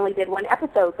because I only did one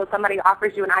episode. So somebody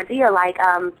offers you an idea like,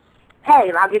 hey,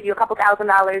 I'll give you a couple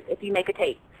 $1,000 if you make a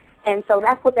tape. And so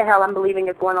that's what the hell I'm believing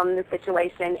is going on in this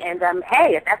situation. And,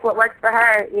 hey, if that's what works for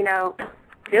her, you know,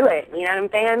 do it. You know what I'm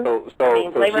saying?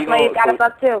 Flavor Flav got a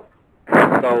buck too.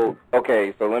 So,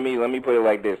 okay, so let me put it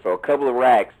like this. So a couple of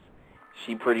racks,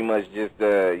 she pretty much just,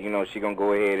 you know, she going to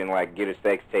go ahead and, like, get her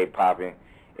sex tape popping.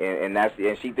 And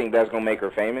she think that's gonna make her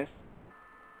famous?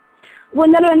 Well,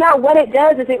 no. What it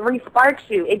does is it re-sparks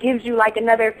you. It gives you like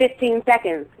another 15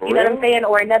 seconds. You know what I'm saying?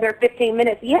 Or another 15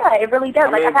 minutes. Yeah, it really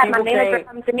does. I've had my manager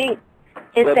come to me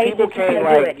and say that you can't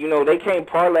do it. You know, they can't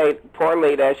parlay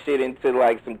that shit into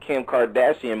like some Kim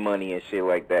Kardashian money and shit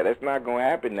like that. That's not gonna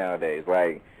happen nowadays.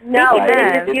 Like no,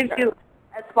 it just gives you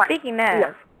a spark. Speaking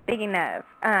of,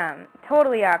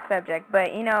 totally off subject,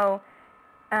 but you know,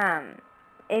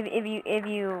 If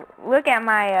you look at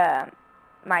my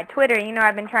Twitter, you know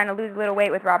I've been trying to lose a little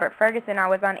weight with Robert Ferguson. I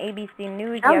was on ABC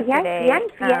News yesterday.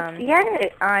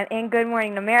 Yes. In Good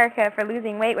Morning America for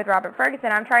losing weight with Robert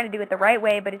Ferguson. I'm trying to do it the right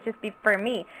way, but it's just for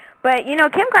me. But you know,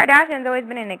 Kim Kardashian's always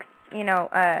been an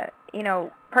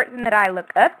person that I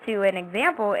look up to, an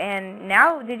example. And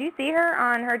now, did you see her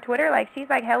on her Twitter? Like she's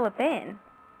like hella thin.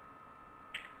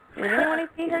 Did anyone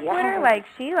see her Twitter? Like,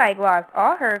 she, like, lost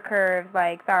all her curves.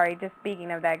 Like, sorry, just speaking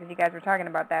of that, because you guys were talking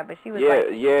about that, but she was,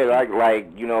 like,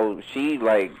 you know, she,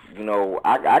 like, you know,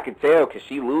 I could tell, because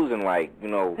she losing, like, you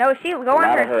know, no, she go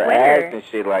on her Twitter. ass and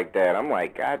shit like that. I'm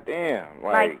like, goddamn.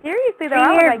 Like seriously, though,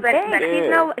 I was like,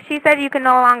 dang. She said you can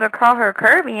no longer call her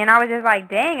curvy, and I was just like,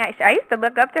 dang. I used to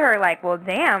look up to her like, well,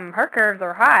 damn, her curves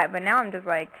are hot, but now I'm just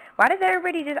like, why does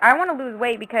everybody just, I want to lose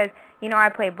weight because, you know, I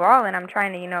play ball and I'm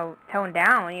trying to, you know, tone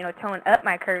down, you know, tone up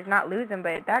my curves, not lose them.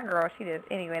 But that girl, she just,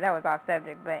 anyway, that was off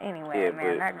subject. But anyway,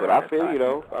 man, that girl. But I feel you,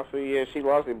 though. I feel, yeah, she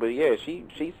lost it. But, yeah,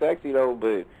 she's sexy, though,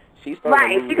 but she's starting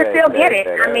to lose she can still get it.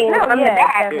 I mean, from the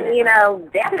back, you know,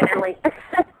 definitely.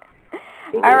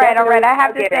 All right. I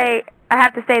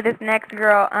have to say this next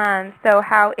girl, so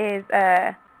how is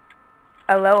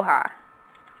Aloha?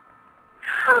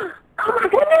 Oh my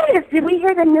goodness! Did we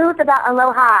hear the news about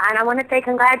Aloha? And I want to say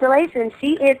congratulations.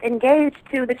 She is engaged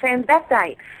to the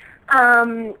transvestite,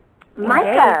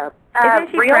 Micah,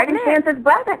 Isn't she Real pregnant? and Chance's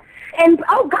brother. And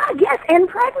oh God, yes, and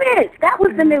pregnant. That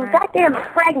was the news. Goddamn,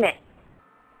 pregnant.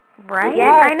 Right?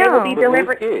 Yes, I know. they will be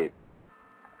delivered.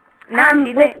 No,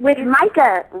 with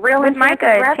Micah, Real with and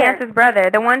Micah, Chance's brother,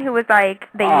 the one who was like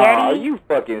the Yeti. Are you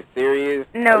fucking serious?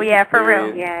 No, yeah, for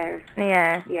real. Yes.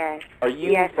 Yeah. Yes. Are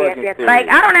you yes, fucking yes, yes. serious? Like,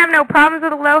 I don't have no problems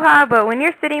with Aloha, but when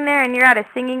you're sitting there and you're at a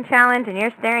singing challenge and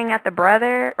you're staring at the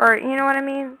brother, or, you know what I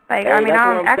mean? Like, Hey, I mean, that's I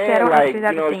what don't, I'm actually, saying. I don't Like, know if she's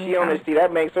at you the know, singing she on the challenge. see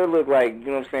that makes her look like, you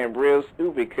know what I'm saying, real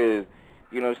stupid because,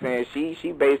 you know what I'm saying,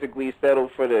 she basically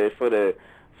settled for the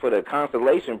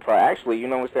consolation prize. Actually, you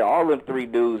know what I'm saying, all them three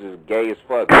dudes is gay as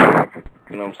fuck.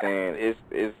 You know what I'm saying?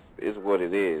 It's what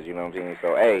it is, you know what I'm saying?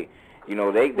 So, hey, you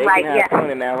know, they Right, can have fun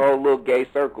in that whole little gay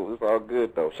circle. It's all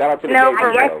good, though. Shout out to the No, gay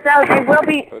for Yes, girls. so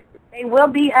they will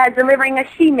be delivering a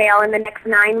she-male in the next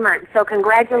 9 months. So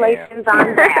congratulations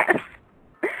on that.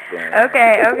 Damn.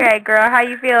 Okay, girl, how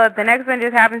you feel? The next one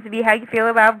just happens to be how you feel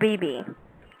about BB.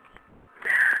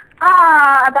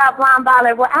 About Blonde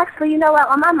Baller. Well, actually, you know what?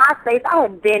 On my MySpace, I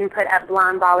had been put up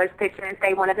Blonde Baller's picture and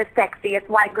say one of the sexiest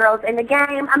white girls in the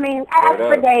game. I mean, as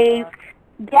for days,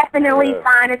 definitely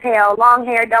fine as hell. Long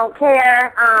hair, don't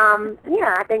care.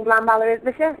 Yeah, I think Blonde Baller is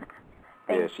the shit.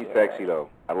 Yeah, she's sexy, though.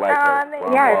 I like her.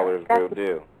 Blonde yes, Baller is real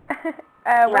deal.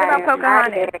 What about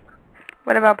Pocahontas?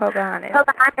 What about Pocahontas?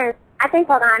 Pocahontas. I think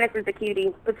Pocahontas is a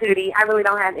cutie, patootie. I really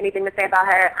don't have anything to say about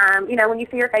her. You know, when you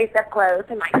see her face up close,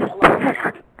 it might be a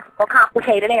little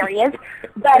complicated areas.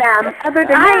 But other than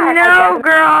that, I know,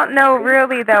 girl. No,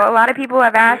 really, though. A lot of people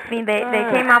have asked me. They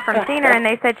came out from seeing her, and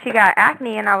they said she got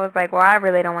acne, and I was like, well, I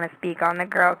really don't want to speak on the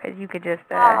girl, because you could just...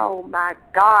 Oh, my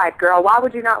God, girl. Why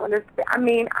would you not want to... I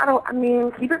mean,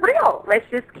 keep it real. Let's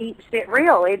just keep shit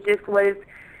real. It just was...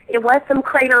 It was some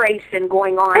crateration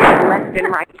going on in the left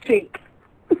and right cheek.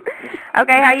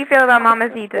 Okay, how you feel about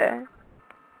Mamacita?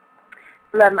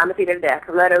 Love Mamacita to death.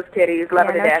 Love those titties. Love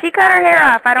her to death. She cut her hair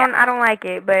off. I don't like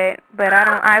it, but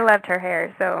I loved her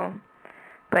hair. So,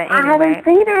 but anyway. I haven't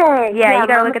seen it. Yeah, you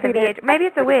gotta look at the VH. Maybe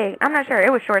it's a wig. I'm not sure. It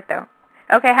was short though.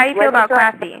 Okay, how you feel about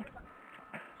Classy?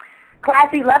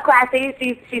 Classy, love Classy.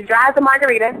 She's dry as a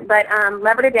margarita, but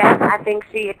love her to death. I think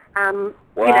she, you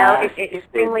know, is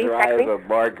extremely sexy. As a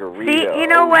margarita. See, you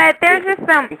know what? There's just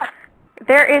some.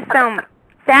 There is some.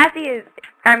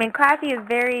 Classy is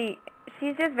very.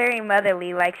 She's just very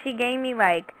motherly. Like, she gave me,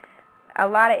 like, a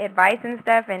lot of advice and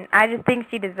stuff, and I just think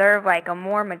she deserved, like, a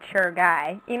more mature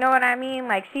guy. You know what I mean?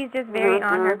 Like, she's just very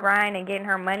on her grind and getting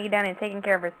her money done and taking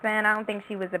care of her son. I don't think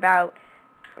she was about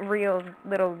real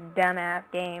little dumbass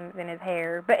games in his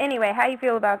hair. But anyway, how you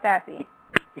feel about Sassy?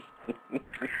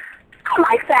 I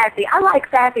like Sassy. I like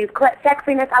Sassy's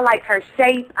sexiness. I like her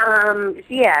shape.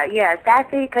 Yeah.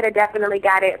 Sassy could have definitely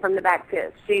got it from the back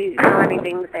too. She don't have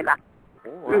anything to say about it.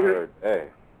 Hey.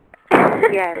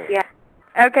 Yes.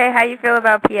 Okay, how you feel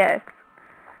about PS?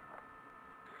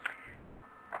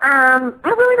 I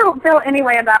really don't feel any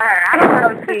way about her. I don't know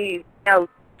if she,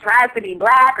 tries to be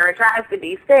black or tries to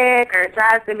be sick or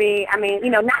tries to be,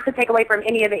 not to take away from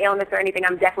any of the illness or anything.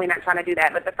 I'm definitely not trying to do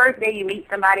that. But the first day you meet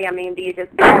somebody, do you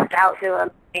just pass out to them?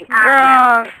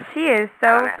 Girl, she is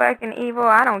so fucking evil.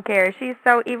 I don't care. She's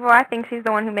so evil. I think she's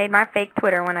the one who made my fake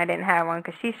Twitter when I didn't have one,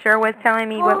 because she sure was telling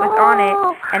me what was on it.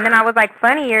 And then I was like,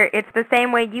 funnier, it's the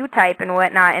same way you type and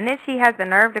whatnot. And then she has the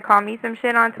nerve to call me some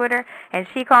shit on Twitter, and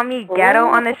she called me ghetto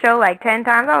on the show like 10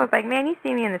 times. I was like, man, you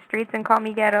see me in the streets and call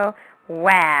me ghetto?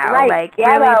 Wow. Right, like,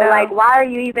 ghetto, really, though? Like, why are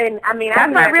you even,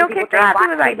 That's my real kicker. She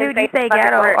was like, dude, you say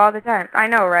ghetto all the time. I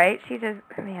know, right? She just,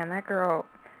 man, that girl,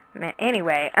 man.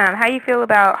 Anyway, how you feel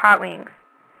about Hot Wings?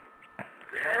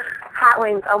 Hot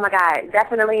Wings, oh my God,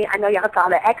 definitely. I know y'all saw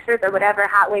the extras or whatever.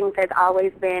 Hot Wings has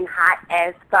always been hot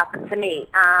as fuck to me.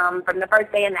 From the first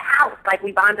day in the house, like,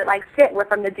 we bonded like shit. We're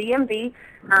from the DMV,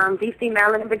 D.C.,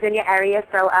 Maryland, and Virginia area,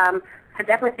 so I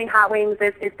definitely think Hot Wings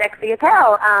is sexy as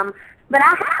hell. But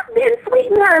I have been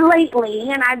sweeting her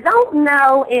lately, and I don't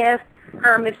know if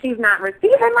she's not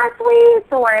receiving my sweets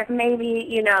or if maybe,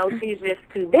 she's just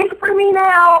too big for me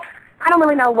now. I don't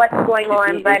really know what's going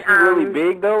on, but is she really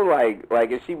big though?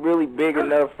 Like, is she really big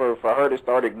enough for her to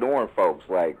start ignoring folks?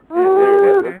 Like,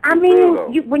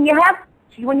 when you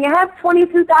have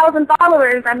 22,000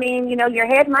 followers, your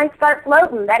head might start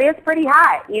floating. That is pretty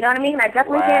hot. You know what I mean? I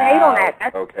definitely can't hate on that.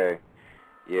 That's, okay.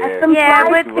 Yeah,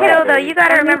 but still, though, you got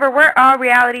to remember, we're all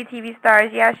reality TV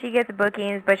stars. Yeah, she gets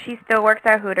bookings, but she still works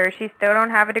at Hooters. She still don't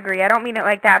have a degree. I don't mean it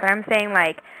like that, but I'm saying,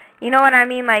 like, You know what I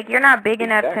mean? Like, you're not big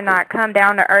enough to not come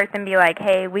down to earth and be like,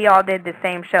 hey, we all did the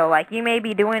same show. Like, you may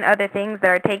be doing other things that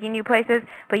are taking you places,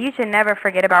 but you should never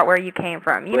forget about where you came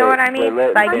from. You know what I mean?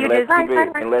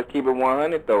 Let's keep it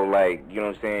 100 though. Like, you know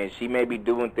what I'm saying? She may be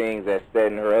doing things that's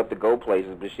setting her up to go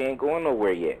places, but she ain't going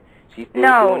nowhere yet. She's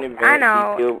still doing events. I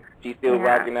know. She's still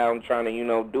rocking out and trying to, you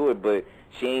know, do it, but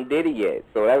she ain't did it yet.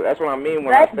 So that's what I mean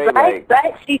when I say like.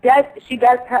 But she does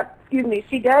have. Excuse me.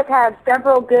 She does have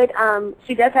several good.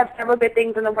 She does have several good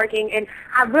things in the working, and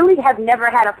I really have never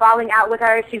had a falling out with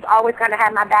her. She's always kind of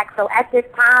had my back. So at this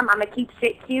time, I'm gonna keep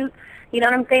shit cute. You know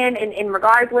what I'm saying? In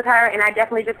regards with her, and I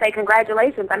definitely just say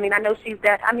congratulations. I mean, I know she's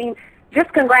that. I mean,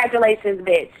 just congratulations,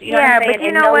 bitch. You know what I'm saying? But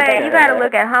you know what? You gotta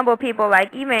look at humble people.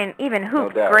 Like even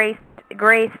Hoops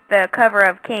graced the cover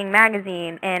of King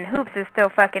magazine, and Hoops is still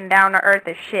fucking down to earth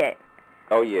as shit.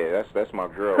 Oh yeah, that's my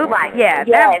girl.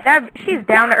 She's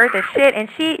down to earth as shit, and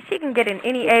she can get in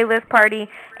any A-list party,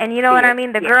 and you know what I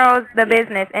mean. The girl's the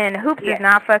business, and Hoops is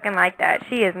not fucking like that.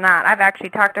 She is not. I've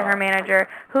actually talked to her manager.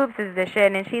 Hoops is the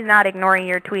shit, and she's not ignoring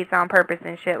your tweets on purpose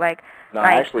and shit. Like, no,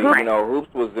 actually, you know,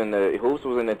 Hoops was in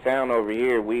the town over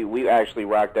here. We actually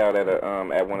rocked out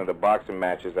at one of the boxing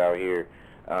matches out here.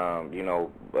 You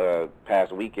know,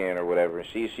 past weekend or whatever.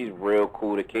 She's real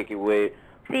cool to kick it with.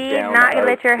 See, not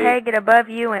let your head get above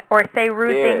you or say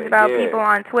rude things about people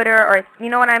on Twitter or, you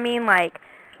know what I mean? Like,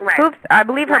 Hoops, I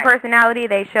believe her personality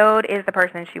they showed is the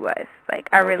person she was. Like,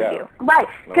 I really do. Right.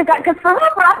 Because for real,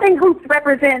 I think Hoops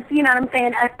represents, you know what I'm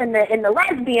saying, us in the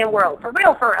lesbian world. For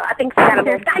real. I think she got a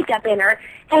little dyke up in her.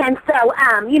 And so,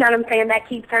 you know what I'm saying, that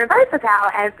keeps her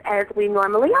versatile as we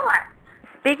normally are.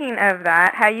 Speaking of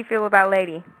that, how you feel about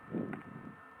Lady?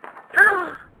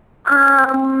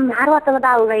 How do I feel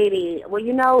about Lady? Well,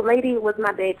 you know, Lady was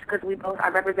my bitch because I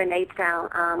represent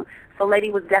H-Town. So Lady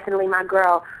was definitely my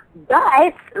girl.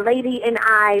 But Lady and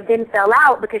I then fell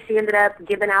out because she ended up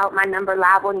giving out my number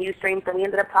live on Ustream. So we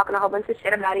ended up talking a whole bunch of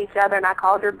shit about each other, and I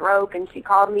called her broke, and she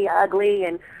called me ugly,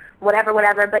 and whatever.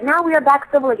 But now we are back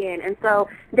civil again. And so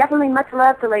definitely much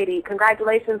love to Lady.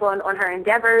 Congratulations on her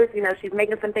endeavors. You know, she's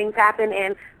making some things happen,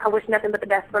 and I wish nothing but the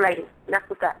best for Lady. And that's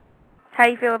what's up. How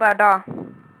you feel about Daw?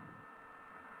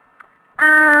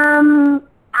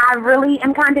 I really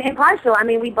am kind of impartial. I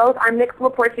mean, we both are mixed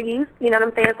with Portuguese, you know what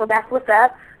I'm saying? So that's what's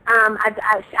up.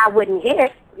 I wouldn't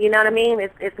hit, you know what I mean?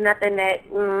 It's nothing that,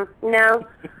 no.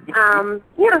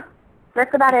 Yeah,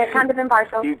 that's about it. Kind of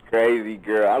impartial. You crazy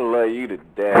girl. I love you to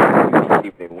death.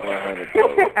 You keep it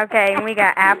 100. Okay, and we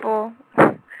got Apple.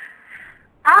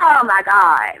 Oh my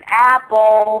God,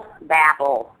 Apple,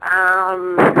 Bapple.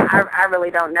 I really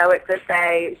don't know what to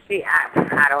say.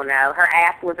 I don't know. Her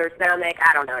ass was her stomach.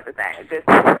 I don't know what to say.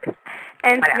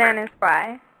 And Spanish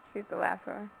Fly. She's the last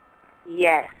one.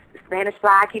 Yes, Spanish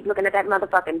Fly. I keep looking at that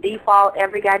motherfucking default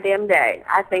every goddamn day.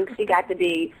 I think she got to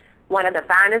be one of the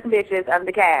finest bitches of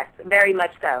the cast. Very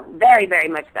much so. Very, very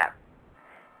much so.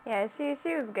 Yeah, she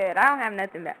was good. I don't have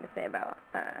nothing bad to say about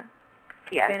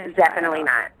Yes, definitely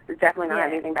not. Definitely not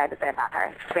have anything bad to say about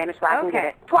her. Spanish Fly can get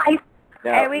it twice.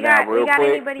 Now, hey, we got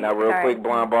anybody? Now, real quick,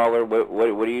 Blonde Baller,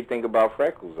 what do you think about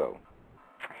Freckles, though?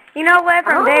 You know what?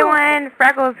 From day one,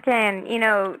 Freckles can, you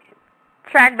know,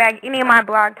 track back any of my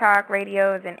blog talk,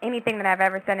 radios, and anything that I've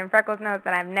ever said. And Freckles knows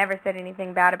that I've never said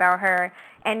anything bad about her.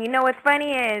 And, you know, what's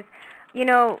funny is, you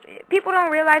know, people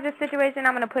don't realize the situation.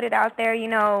 I'm going to put it out there, you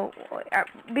know,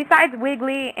 besides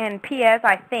Wiggly and P.S.,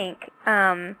 I think,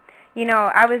 you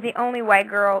know, I was the only white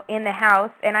girl in the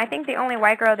house, and I think the only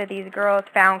white girl that these girls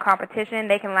found competition.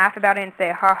 They can laugh about it and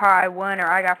say, ha ha, I won, or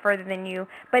I got further than you,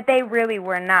 but they really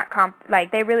were not,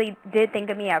 they really did think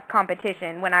of me as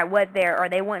competition when I was there, or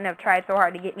they wouldn't have tried so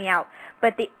hard to get me out.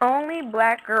 But the only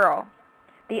black girl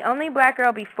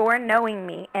before knowing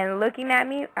me and looking at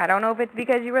me, I don't know if it's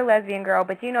because you were a lesbian girl,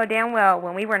 but you know damn well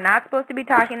when we were not supposed to be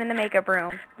talking in the makeup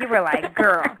room, you were like,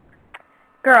 girl,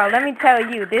 let me tell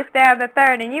you, this, that, the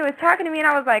third, and you was talking to me, and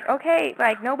I was like, okay,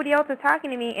 like, nobody else was talking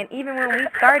to me, and even when we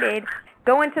started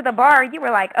going to the bar, you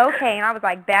were like, okay, and I was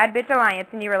like, bad bitch alliance,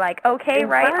 and you were like, okay,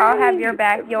 right, I'll have your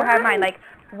back, you'll have mine. Like,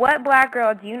 what black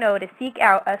girl do you know to seek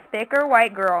out a thicker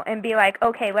white girl and be like,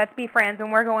 okay, let's be friends,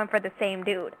 and we're going for the same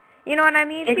dude? You know what I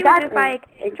mean? She was just, like,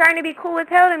 trying to be cool as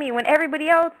hell to me when everybody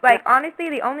else, like, honestly,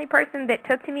 the only person that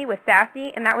took to me was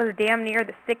Sassy, and that was damn near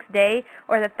the 6th day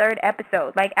or the 3rd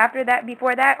episode. Like,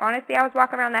 before that, honestly, I was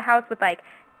walking around the house with, like,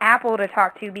 Apple to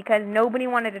talk to because nobody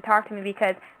wanted to talk to me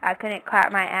because I couldn't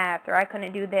clap my ass or I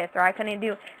couldn't do this or I couldn't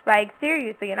do, like,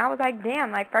 seriously. And I was like,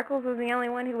 damn, like, Freckles was the only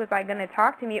one who was, like, going to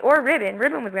talk to me. Or Ribbon.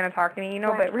 Ribbon was going to talk to me, you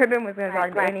know, but Ribbon was going to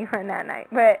talk to anyone that night.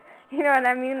 But, you know what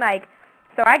I mean? Like,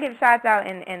 So I give shots out,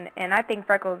 and I think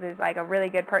Freckles is, like, a really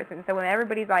good person. So when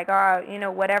everybody's like, oh, you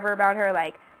know, whatever about her,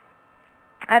 like,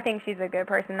 I think she's a good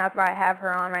person. That's why I have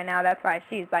her on right now. That's why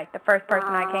she's, like, the first person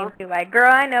I came to. Like,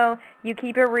 girl, I know you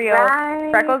keep it real. Right.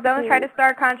 Freckles don't try to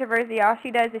start controversy. All she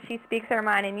does is she speaks her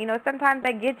mind. And, you know, sometimes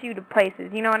that gets you to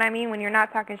places. You know what I mean? When you're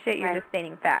not talking shit, you're just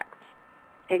stating facts.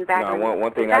 Exactly. No,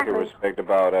 one thing I can respect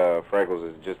about Freckles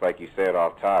is just like you said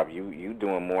off top, you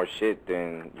doing more shit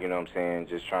than, you know what I'm saying,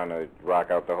 just trying to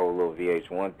rock out the whole little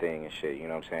VH1 thing and shit, you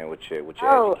know what I'm saying, with your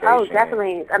education. Oh,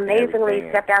 definitely. Amazingly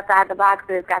stepped outside the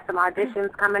boxes, got some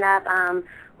auditions coming up.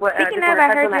 Speaking of,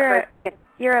 I heard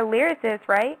you're a lyricist,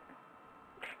 right?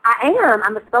 I am.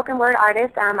 I'm a spoken word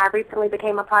artist. I recently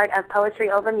became a part of Poetry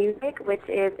Over Music, which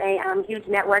is a huge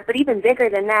network. But even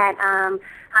bigger than that,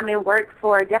 I'm in work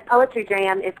for Def Poetry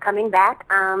Jam. Is coming back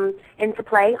into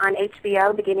play on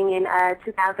HBO beginning in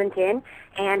 2010.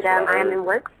 And I am in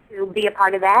work to be a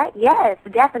part of that. Yes,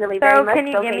 definitely. So very much. Can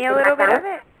you give me a little bit of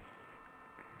it?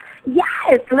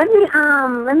 Yes. Let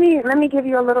me give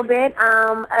you a little bit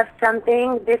of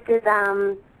something. This is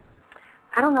I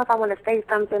don't know if I want to say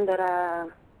something that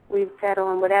we've said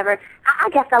on whatever. I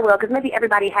guess I will, because maybe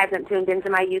everybody hasn't tuned into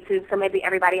my YouTube, so maybe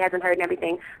everybody hasn't heard and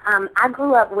everything. I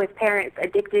grew up with parents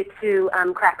addicted to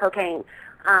crack cocaine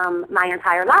my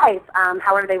entire life.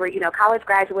 However, they were, you know, college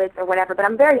graduates or whatever. But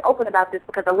I'm very open about this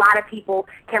because a lot of people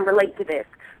can relate to this.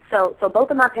 So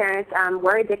both of my parents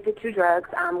were addicted to drugs.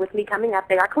 With me coming up,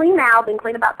 they are clean now. Been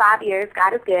clean about 5 years.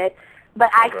 God is good.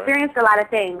 But I experienced a lot of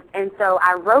things, and so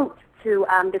I wrote to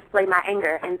display my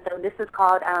anger, and so this is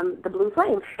called The Blue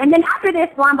Flame. And then after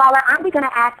this, Blonde Baller, aren't we going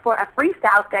to ask for a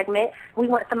freestyle segment? We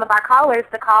want some of our callers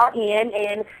to call in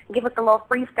and give us a little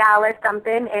freestyle or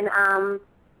something, and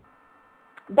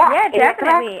yeah,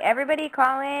 definitely. Everybody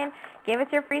call in, give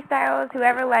us your freestyles.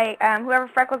 Whoever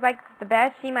Freckles likes the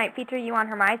best, she might feature you on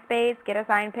her MySpace, get a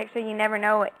signed picture. You never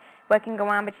know what can go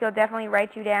on, but she'll definitely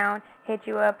write you down, hit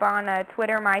you up on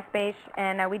Twitter, MySpace,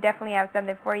 and we definitely have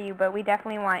something for you. But we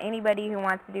definitely want anybody who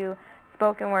wants to do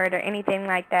spoken word or anything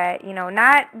like that. You know,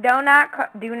 do not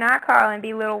call and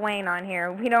be Lil Wayne on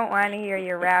here. We don't want to hear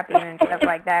your rapping and stuff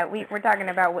like that. We're talking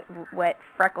about what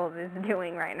Freckles is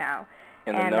doing right now.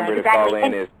 And the number to call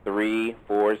in is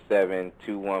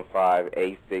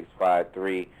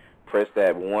 347-215-8653. Press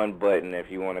that one button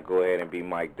if you want to go ahead and be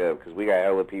mic'd up, because we got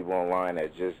hella people online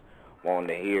that just wanting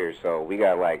to hear. So we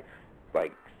got like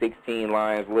 16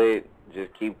 lines lit.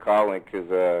 Just keep calling, because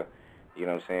you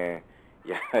know what I'm saying,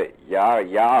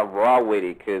 y'all raw with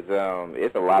it, because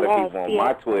it's a lot of people on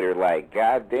my Twitter like,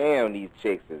 God damn, these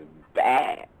chicks is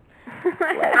bad.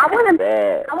 Like, I want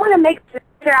to make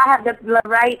sure I have the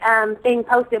right thing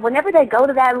posted. Whenever they go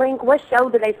to that link, what show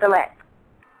do they select?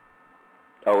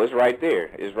 Oh, it's right there.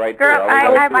 It's right there. Girl,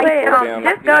 I put it on.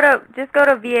 Just go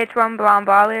to VH1 Blonde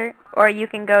Baller, or you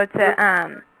can go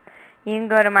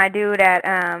to my dude at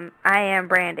I Am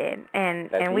Branded, and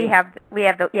we have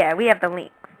the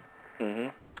links.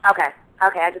 Mhm. Okay.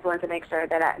 I just wanted to make sure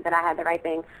that I had the right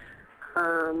thing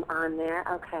on there.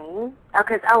 Okay. Let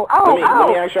me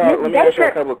ask y'all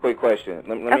a couple of quick questions.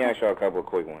 Let me ask y'all a couple of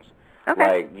quick ones. Okay.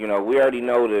 Like, you know, we already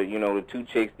know the two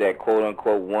chicks that quote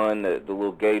unquote won the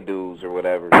little gay dudes or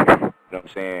whatever. You know what I'm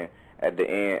saying? At the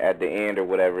end or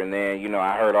whatever. And then, you know,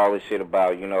 I heard all this shit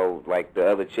about, you know, like the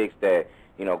other chicks that,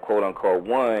 you know, quote unquote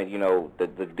won. You know, the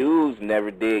dudes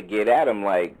never did get at them.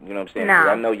 Like, you know what I'm saying? No. 'Cause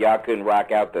I know y'all couldn't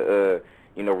rock out the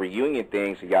you know, reunion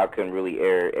thing, so y'all couldn't really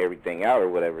air everything out or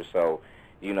whatever. So,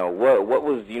 you know, what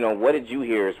was, you know, what did you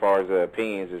hear as far as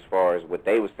opinions, as far as what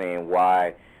they were saying,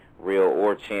 why Real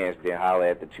or Chance didn't holler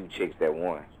at the two chicks that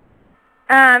won?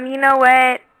 You know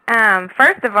what?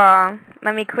 First of all,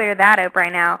 let me clear that up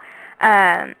right now.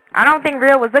 I don't think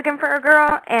Real was looking for a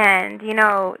girl, and, you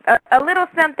know, a little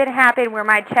something happened where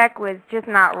my check was just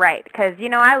not right. Because, you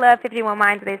know, I love 51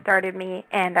 Minds. They started me,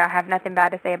 and I have nothing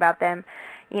bad to say about them,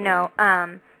 you know.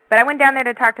 But I went down there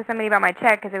to talk to somebody about my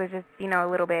check because it was just, you know, a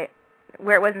little bit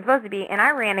where it wasn't supposed to be, and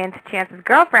I ran into Chance's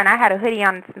girlfriend. I had a hoodie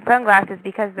on and some sunglasses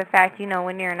because of the fact, you know,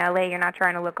 when you're in L.A., you're not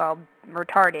trying to look all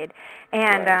retarded.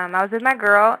 And I was with my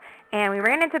girl, and we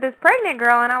ran into this pregnant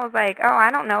girl, and I was like, oh, I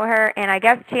don't know her. And I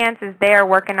guess Chance is there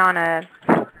working on a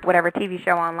whatever TV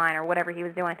show online or whatever he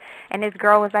was doing. And this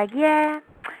girl was like, yeah,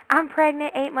 I'm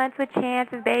pregnant, 8 months with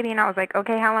Chance's baby. And I was like,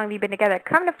 okay, how long have you been together?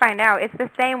 Come to find out, it's the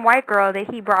same white girl that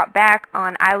he brought back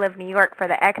on I Love New York for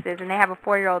the exes, and they have a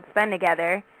 4-year-old son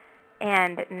together.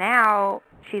 And now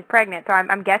she's pregnant. So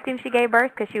I'm guessing she gave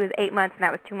birth because she was 8 months, and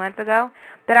that was 2 months ago.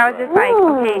 But I was just like,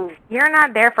 okay, you're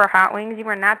not there for hot wings. You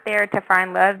were not there to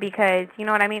find love because, you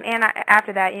know what I mean? And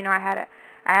after that, you know, I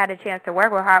I had a chance to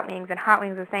work with Hot Wings, and Hot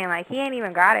Wings was saying, like, he ain't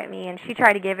even got at me, and she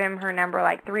tried to give him her number,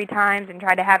 like, 3 times and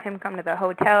tried to have him come to the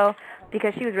hotel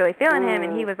because she was really feeling him,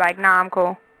 and he was like, nah, I'm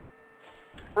cool.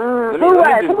 Who was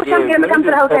trying to get him to come to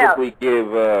the hotel? Let me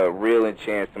give Real and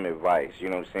Chance some advice, you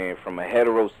know what I'm saying, from a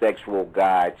heterosexual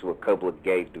guy to a couple of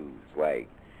gay dudes, like,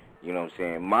 you know what I'm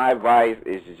saying. My advice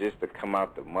is just to come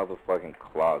out the motherfucking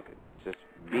closet. Just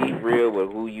be real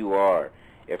with who you are.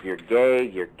 If you're gay,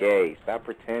 you're gay. Stop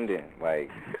pretending.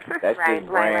 Like, that's just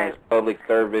brand's public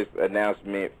service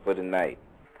announcement for the night.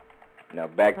 Now,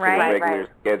 back to the regular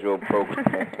scheduled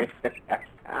program.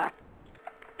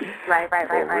 Right.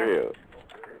 Real.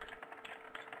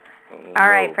 All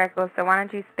right, Freckles, so why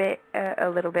don't you spit a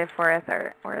little bit for us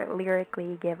or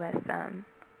lyrically give us some.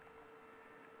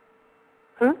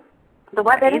 The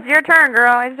what, baby? It's your turn,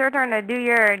 girl. It's your turn to do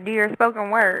your spoken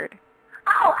word.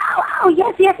 Oh,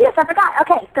 yes, I forgot.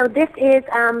 Okay, so this is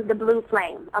the Blue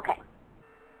Flame. Okay.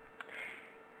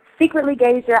 Secretly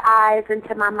gaze your eyes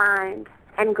into my mind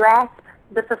and grasp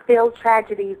the fulfilled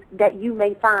tragedies that you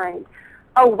may find.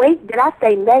 Oh, wait, did I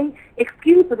say may?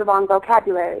 Excuse for the wrong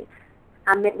vocabulary.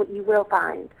 I meant what you will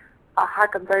find, a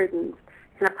hark of burdens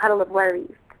and a puddle of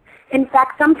worries. In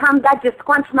fact, sometimes I just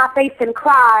scrunch my face and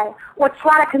cry, or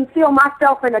try to conceal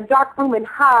myself in a dark room and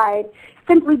hide,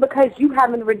 simply because you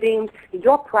haven't redeemed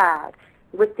your pride.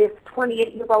 With this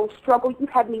 28-year-old struggle, you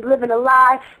had me living a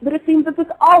lie, but it seems as if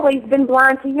it's always been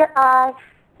blind to your eye.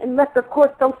 Unless, of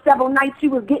course, those several nights you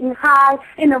was getting high,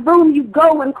 in a room you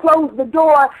go and close the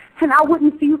door, and I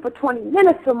wouldn't see you for 20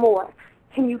 minutes or more.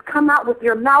 And you'd come out with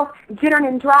your mouth jittering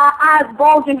and dry, eyes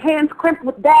bulging, hands crimped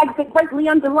with bags that greatly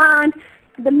underlined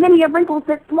the many wrinkles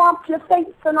that swamped your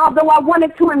face. And although I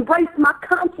wanted to embrace, my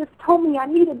conscience told me I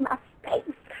needed my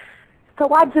space.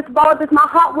 So I just bawled as my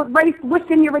heart would race,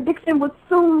 wishing your addiction would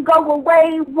soon go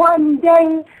away one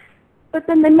day. But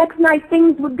then the next night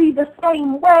things would be the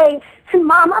same way. And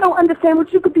Mom, I don't understand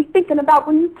what you could be thinking about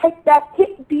when you take that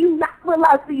hit. Do you not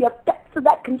realize the effects of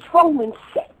that controlling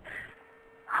shit?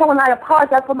 Oh, and I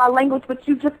apologize for my language, but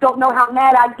you just don't know how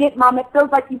mad I get, Mom. It feels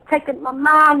like you've taken my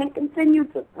mind and continue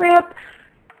to rip.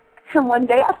 And one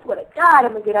day, I swear to God,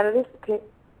 I'm going to get out of this pit.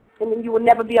 And then you will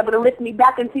never be able to lift me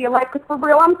back into your life, because for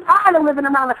real, I'm tired of living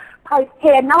around a pipe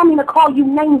head. And I don't mean to call you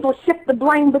names or shift the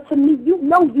blame, but to me, you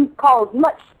know you've caused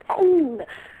much pain.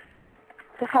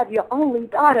 To have your only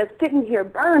daughter sitting here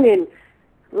burning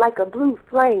like a blue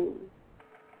flame.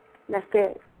 That's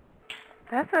it.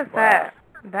 That's what's up.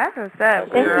 That's what's up,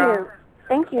 Thank girl. you.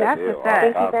 Thank you. That's what's up.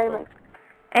 Thank you very much.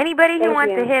 Anybody who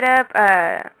wants to hit up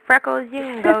Freckles, you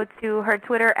can go to her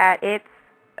Twitter at it's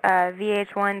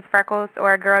VH1's Freckles,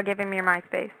 or girl, give him your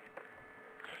MySpace.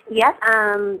 Yes,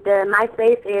 the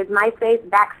MySpace is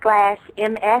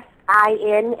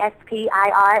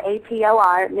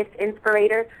MySpace.com/MSINSPIRATOR, Miss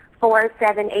Inspirator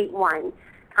 4781.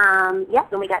 Yes,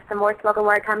 and we got some more spoken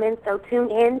word coming, so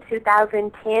tune in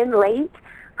 2010 late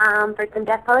for some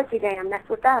Deaf Poetry Jam. That's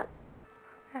what's up.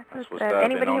 That's what's up.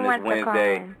 Anybody who wants to call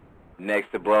in.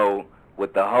 Next to blow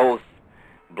with the host,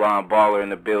 Blonde Baller in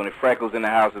the building, Freckles in the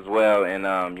house as well, and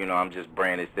you know, I'm just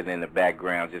Brandon sitting in the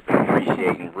background, just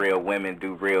appreciating real women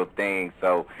do real things.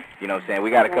 So, you know what I'm saying, we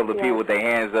got a couple of people with their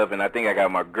hands up, and I think I got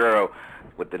my girl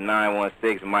with the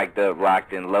 916 mic'd up,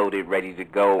 locked and loaded, ready to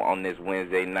go on this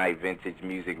Wednesday night vintage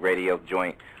music radio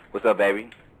joint. What's up, baby?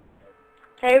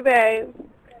 Hey, babe.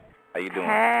 How you doing?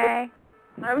 Hey.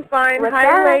 I'm fine. What's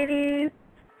Hi, up? ladies.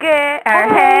 Good.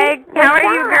 Hey. How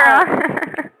are you, girl?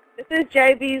 This is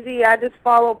JBZ. I just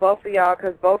follow both of y'all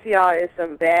because both of y'all is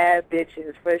some bad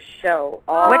bitches for sure.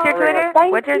 What's your Twitter?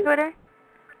 What's your Twitter?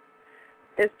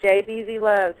 It's JBZ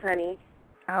Loves, honey.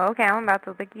 Oh, okay. I'm about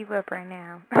to look you up right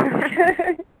now.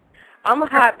 I'm a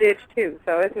hot bitch, too,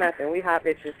 so it's nothing. We hot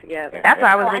bitches together. That's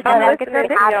why I was looking I'm at listening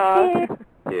to y'all.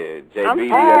 Yeah, JB,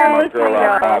 that's my girl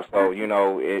on top. So, you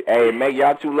know, hey, make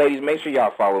y'all two ladies, make sure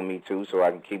y'all follow me, too, so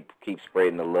I can keep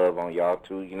spreading the love on y'all,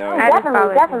 too, you know?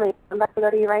 Definitely. I'm about to go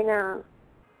to you right now.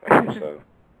 So.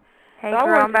 Hey,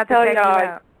 girl, I'm about to tell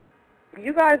y'all.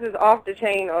 You guys is off the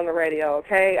chain on the radio,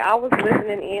 okay? I was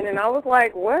listening in, and I was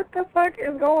like, what the fuck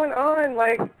is going on?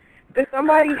 Like, did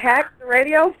somebody hack the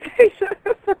radio station?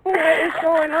 What is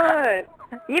going on?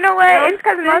 You know what? It's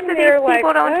because most of these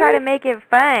people don't try to make it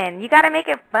fun. You got to make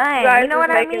it fun. You know what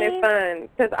I mean? Making it fun.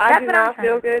 Because I do not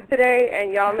feel good today,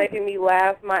 and y'all making me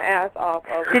laugh my ass off.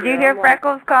 Did you hear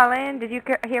Freckles call in? Did you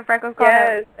hear Freckles call in?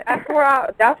 Yes. That's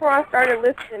where I started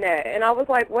listening at. And I was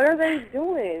like, what are they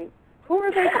doing? Who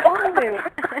are they calling?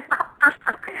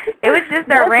 It was just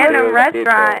a random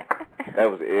restaurant. That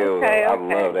was ill. Okay. I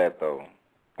love that, though.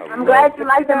 I'm glad you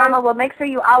liked it, Mama. Well, make sure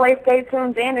you always stay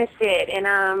tuned in and shit. And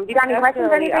you got any questions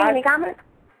or anything? Any comments?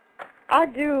 I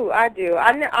do.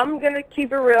 I'm going to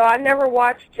keep it real. I never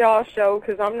watched y'all's show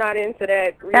because I'm not into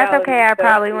that reality That's okay. I stuff,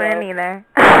 probably wouldn't either.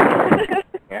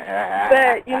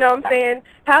 But, you know what I'm saying,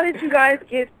 how did you guys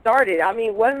get started? I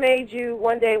mean, what made you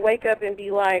one day wake up and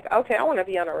be like, okay, I want to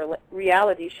be on a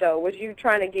reality show? Was you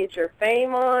trying to get your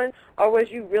fame on, or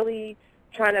was you really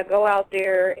trying to go out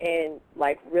there and,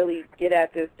 like, really get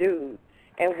at this dude?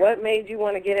 And what made you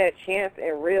want to get at Chance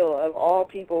and Real, of all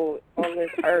people on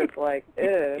this earth? Like,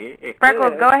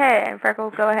 Freckles, go ahead.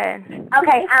 Freckles, go ahead.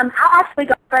 Okay, I'll actually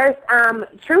go first.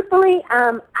 Truthfully,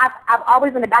 I've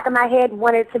always in the back of my head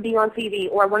wanted to be on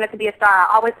TV or wanted to be a star. I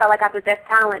always felt like I possessed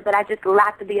talent, but I just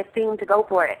lacked the esteem to go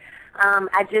for it.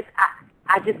 I just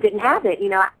didn't have it. You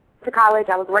know, I went to college.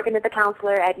 I was working as a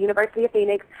counselor at University of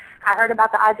Phoenix. I heard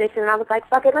about the audition, and I was like,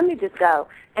 fuck it, let me just go.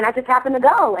 And I just happened to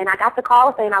go, and I got the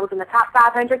call saying I was in the top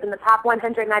 500 and the top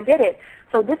 100, and I did it.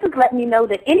 So this is letting me know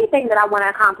that anything that I want to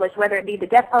accomplish, whether it be the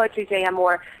Deaf Poetry Jam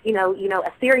or, you know,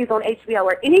 a series on HBO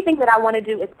or anything that I want to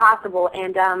do is possible,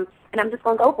 and I'm just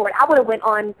going to go for it. I would have went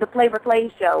on the Flavor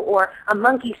Flav show or a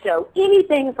Monkey show,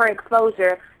 anything for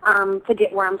exposure to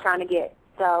get where I'm trying to get.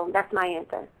 So that's my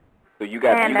answer. So you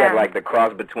got like the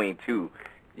cross between two.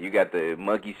 You got the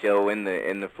Monkey show and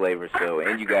the Flavor show,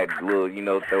 and you got little, you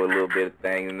know, throw a little bit of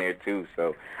thing in there too.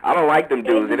 So I don't like them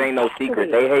dudes. It ain't no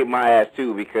secret. They hate my ass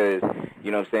too because, you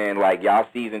know what I'm saying, like y'all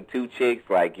season 2 chicks,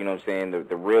 like, you know what I'm saying,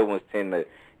 the real ones tend to,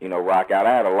 you know, rock out.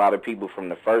 I had a lot of people from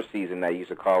the first season that used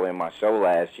to call in my show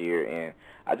last year, and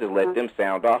I just let them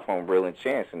sound off on Real and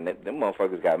Chance, and them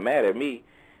motherfuckers got mad at me.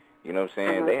 You know what I'm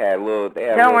saying? They had little.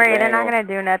 Don't worry, they're not gonna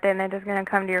do nothing. They're just gonna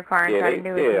come to your car and try to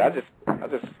do it. Yeah, I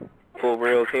just pull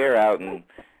Real's hair out and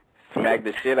smack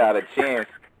the shit out of Chance.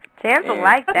 Chance will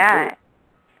like that.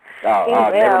 Oh,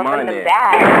 never mind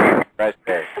that.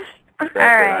 Flashback. All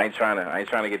right. I ain't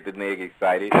trying to get the nigga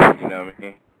excited. You know what I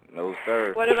mean? No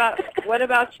sir. What about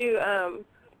you?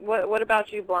 What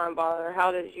about you, Blonde Baller?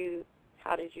 How did you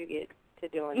get to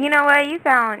doing it? You know what? You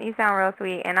sound real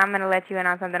sweet, and I'm gonna let you in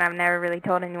on something I've never really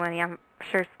told anyone. I'm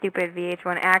sure stupid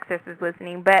VH1 Access is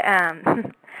listening, but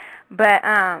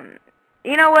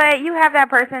you know what? You have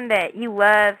that person that you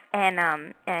love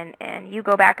and you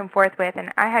go back and forth with,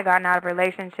 and I had gotten out of a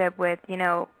relationship with, you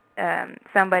know,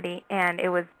 somebody, and it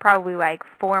was probably like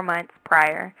 4 months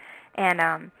prior.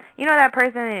 And you know that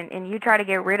person, and you try to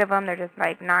get rid of them, they're just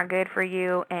like not good for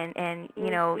you, and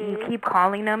you know, you keep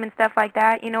calling them and stuff like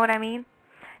that, you know what I mean?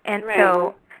 And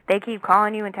so they keep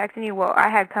calling you and texting you. Well, I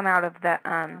had come out of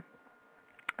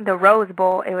the Rose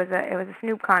Bowl. It was a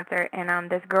Snoop concert, and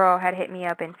this girl had hit me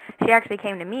up, and she actually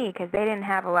came to me because they didn't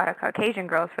have a lot of Caucasian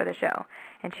girls for the show,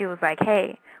 and she was like,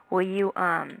 hey, will you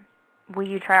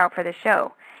try out for the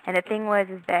show? And the thing was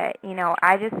is that, you know,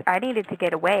 I needed to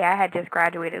get away. I had just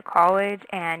graduated college,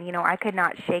 and, you know, I could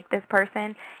not shake this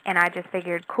person, and I just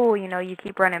figured, cool, you know, you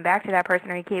keep running back to that person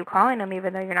or you keep calling them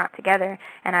even though you're not together.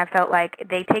 And I felt like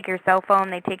they take your cell phone,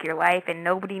 they take your life, and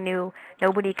nobody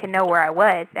could know where I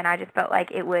was. And I just felt like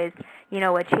it was, you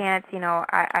know, a chance. You know,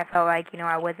 I felt like, you know,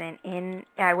 I wasn't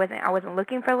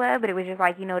looking for love, but it was just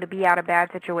like, you know, to be out of a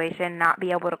bad situation, not be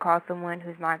able to call someone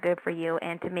who's not good for you,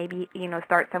 and to maybe, you know,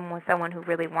 start with someone who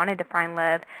really wanted to find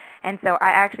love. And so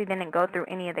I actually didn't go through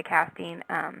any of the casting.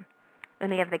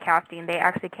 They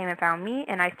actually came and found me,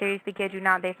 and I seriously kid you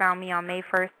not, they found me on May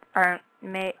 1st, or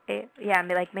May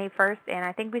 1st, and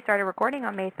I think we started recording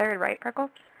on May 3rd, right, Freckles?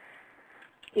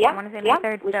 Yeah. I want to say May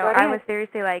 3rd, so I was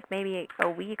seriously like maybe a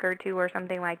week or two or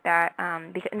something like that.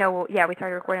 We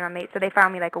started recording on May, so they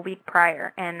found me like a week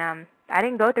prior, and I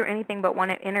didn't go through anything but one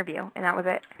interview, and that was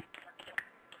it.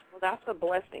 Well, that's a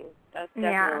blessing. That's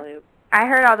definitely. Yeah. I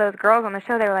heard all those girls on the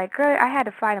show, they were like, girl, I had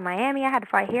to fly to Miami, I had to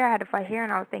fly here, and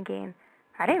I was thinking,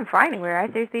 I didn't fly anywhere. I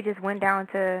seriously just went down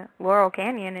to Laurel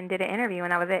Canyon and did an interview,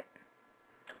 and that was it.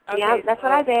 Okay, yeah, that's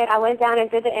what I did. I went down and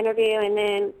did the interview and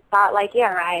then thought, like,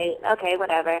 yeah, right, okay,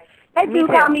 whatever. That dude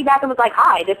called me back and was like,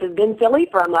 hi, this is Ben Philly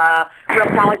from Real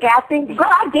Solid Casting. Girl,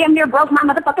 I damn near broke my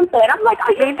motherfucking foot. I'm like,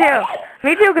 are you serious?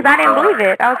 Me too, because I didn't believe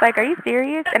it. I was like, are you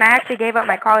serious? And I actually gave up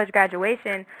my college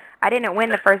graduation. I didn't win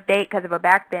the first date because of a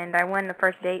backbend. I won the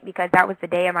first date because that was the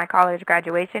day of my college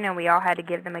graduation, and we all had to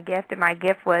give them a gift, and my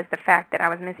gift was the fact that I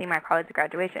was missing my college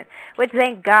graduation, which,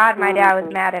 thank God, my dad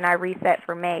was mad, and I reset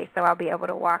for May, so I'll be able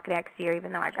to walk next year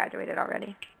even though I graduated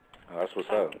already. Oh, that's what's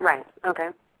up. Right, okay.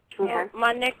 Yeah.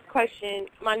 My next question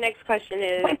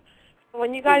is,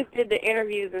 when you guys did the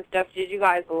interviews and stuff, did you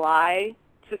guys lie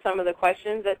to some of the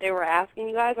questions that they were asking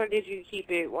you guys, or did you keep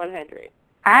it 100?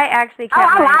 I actually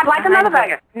kept I lied like a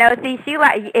motherfucker. No, see, she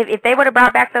if they would have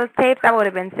brought back those tapes, I would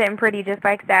have been sitting pretty just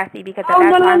like Sassy because no.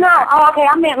 Oh, okay,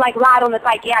 I meant like lied on the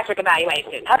psychiatric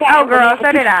evaluation. Okay. Oh, girl,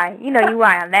 so did I. You know, you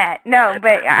lie on that. No,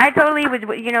 but I totally was,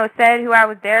 said who I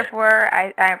was there for.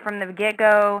 I from the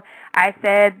get-go, I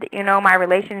said, my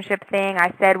relationship thing.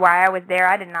 I said why I was there.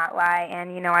 I did not lie.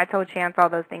 And, I told Chance all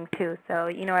those things, too. So,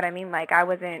 you know what I mean? Like, I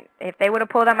wasn't, if they would have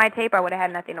pulled up my tape, I would have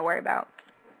had nothing to worry about.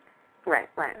 Right,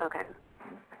 okay.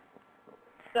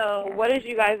 So what is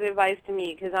you guys' advice to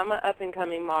me? Because I'm an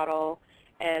up-and-coming model,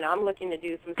 and I'm looking to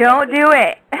do some Don't do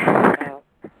it.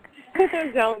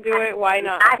 Don't do it. Why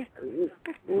not?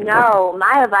 No,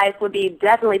 my advice would be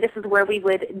definitely, this is where we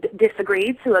would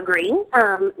disagree to agree,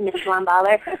 Ms.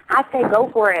 Blumballer. I say go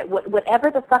for it.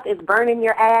 Whatever the fuck is burning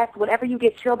your ass, whatever you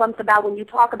get chill bumps about when you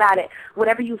talk about it,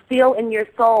 whatever you feel in your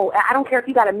soul, I don't care if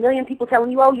you got 1 million people telling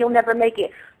you, oh, you'll never make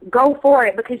it. Go for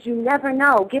it because you never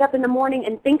know. Get up in the morning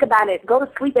and think about it. Go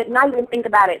to sleep at night and think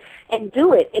about it and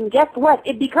do it. And guess what?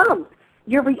 It becomes.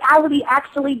 Your reality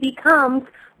actually becomes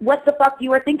what the fuck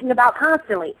you are thinking about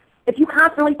constantly. If you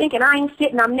constantly thinking, I ain't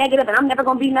shit and I'm negative and I'm never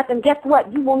going to be nothing, guess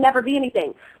what? You will never be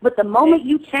anything. But the moment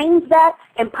you change that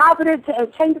and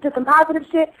change it to some positive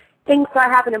shit, things start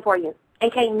happening for you.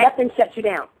 And can't nothing shut you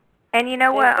down. And you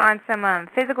know what, on some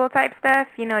physical type stuff,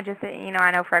 I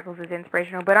know Freckles is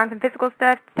inspirational, but on some physical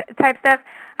type stuff,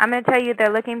 I'm going to tell you they're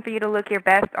looking for you to look your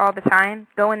best all the time.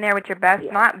 Go in there with your best,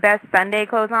 not best Sunday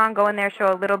clothes on. Go in there,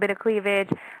 show a little bit of cleavage.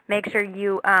 Make sure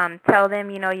you tell them,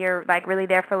 you're like really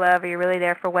there for love or you're really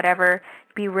there for whatever.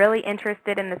 Be really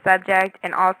interested in the subject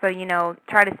and also,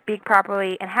 try to speak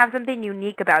properly and have something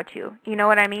unique about you. You know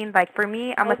what I mean? Like for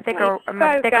me, I'm a thicker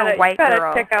white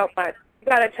girl. You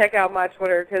gotta check out my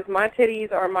Twitter because my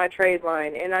titties are my trade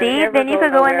line, and then you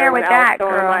could go in there with that,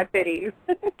 girl. My titties.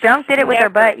 Junk did it with her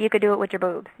butt. You could do it with your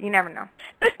boobs. You never know.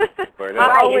 She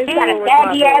got a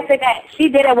saggy ass at that. She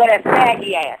did it with a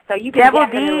saggy ass. So you can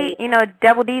definitely.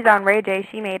 Double D's on Ray J.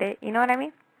 She made it. You know what I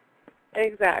mean?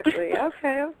 Exactly.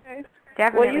 Okay.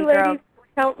 Definitely, well, you ladies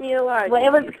helped me a lot. Well,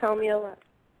 Okay.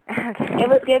 It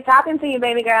was good talking to you,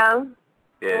 baby girl.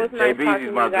 Yeah,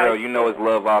 JB's my girl. You know it's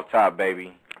love off top,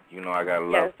 baby. I got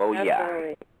love for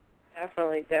ya.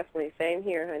 Definitely. Same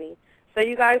here, honey. So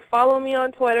you guys follow me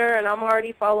on Twitter, and I'm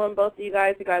already following both of you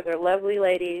guys. You guys are lovely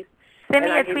ladies. Send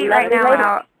me a tweet right now, and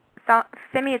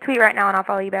I'll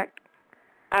follow you back.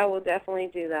 I will definitely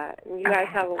do that. And you guys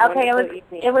have a wonderful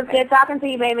evening. It was good talking to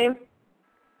you, baby.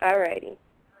 Alrighty.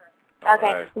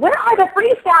 Okay. Right. Where are the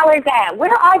freestylers at?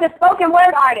 Where are the spoken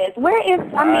word artists?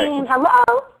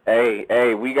 Hello?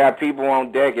 Hey, we got people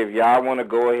on deck. If y'all want to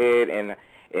go ahead and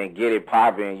get it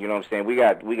popping, you know what I'm saying?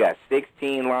 We got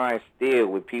 16 lines still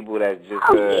with people that's just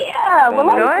well,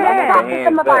 let's talk to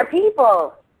some of our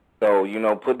people. So,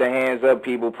 put the hands up,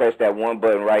 people. Press that one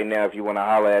button right now if you want to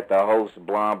holler at the host,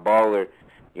 Blonde Baller,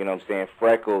 you know what I'm saying,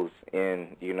 Freckles,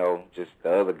 and, just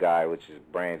the other guy, which is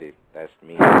Brandon. That's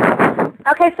me.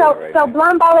 Okay, so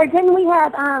Blonde Baller, didn't we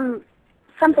have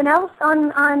something else on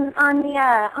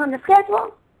the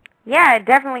schedule? Yeah,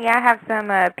 definitely. I have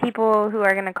some people who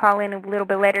are going to call in a little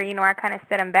bit later. I kind of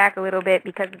set them back a little bit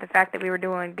because of the fact that we were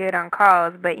doing good on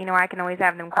calls. But, I can always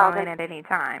have them call in at any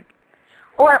time.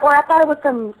 Or I thought it was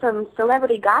some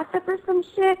celebrity gossip or some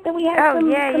shit that we had some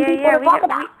people to talk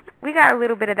about. We got a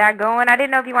little bit of that going. I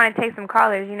didn't know if you want to take some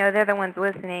callers. They're the ones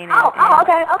listening.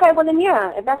 Okay. Well, then,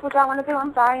 yeah. If that's what y'all want to do,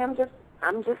 I'm sorry. I'm just.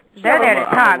 They're there to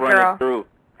talk, girl.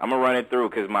 I'm going to run it through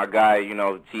because my guy,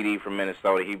 TD from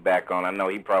Minnesota, he back on. I know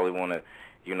he probably want to,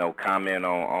 comment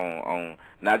on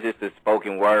not just the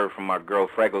spoken word from my girl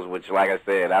Freckles, which, like I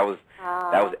said, that was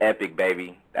epic,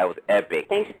 baby. That was epic.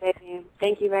 Thank you, baby.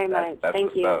 Thank you very much.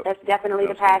 Thank you. Up. That's definitely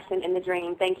the passion and the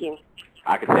dream. Thank you.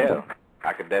 I could tell.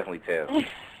 I could definitely tell.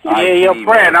 Your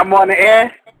friend. I'm on the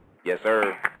air. Yes,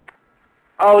 sir.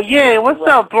 Oh, yeah. What's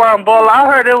up, Blonde Baller?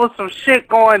 I heard there was some shit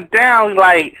going down,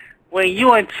 like, when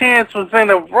you and Chance was in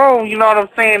the room, you know what I'm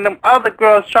saying? Them other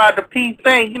girls tried to peep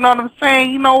thing, you know what I'm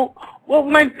saying? What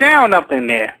went down up in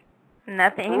there?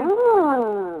 Nothing.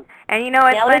 Ooh. And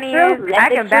what's funny is I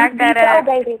can back that up.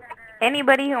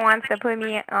 Anybody who wants to put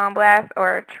me on blast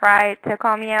or try to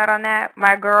call me out on that,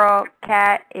 my girl,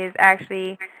 Kat, is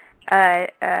actually a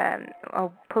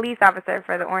police officer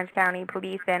for the Orange County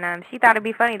Police, and she thought it'd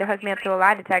be funny to hook me up to a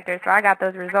lie detector, so I got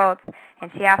those results, and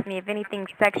she asked me if anything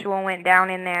sexual went down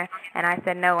in there, and I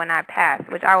said no, and I passed,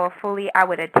 which I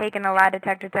would have taken a lie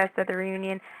detector test at the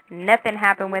reunion. Nothing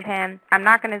happened with him. I'm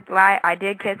not going to lie, I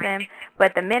did kiss him,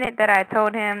 but the minute that I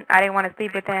told him I didn't want to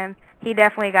sleep with him, he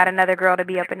definitely got another girl to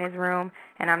be up in his room,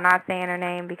 and I'm not saying her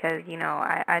name because,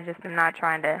 I just am not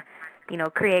trying to,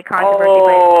 create controversy.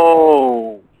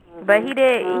 Oh. But he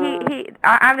did.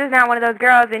 I'm just not one of those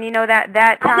girls, and you know that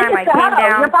time I came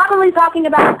down. You're probably talking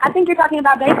about. I think you're talking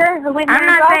about Baker, who went. I'm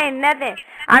not saying nothing.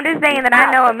 I'm just saying that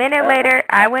I know a minute later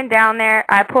I went down there.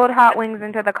 I pulled Hot Wings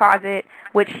into the closet,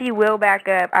 which she will back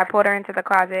up. I pulled her into the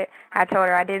closet. I told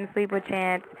her I didn't sleep with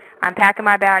Chance. I'm packing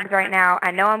my bags right now.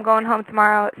 I know I'm going home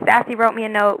tomorrow. Sassy wrote me a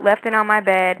note, left it on my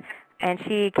bed. And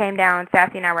she came down.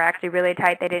 Sassy and I were actually really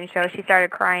tight. They didn't show. She started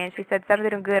crying. She said,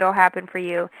 something good will happen for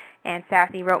you. And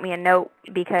Sassy wrote me a note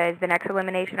because the next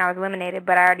elimination I was eliminated,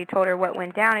 but I already told her what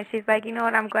went down. And she's like, you know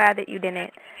what, I'm glad that you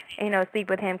didn't, sleep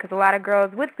with him, because a lot of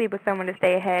girls would sleep with someone to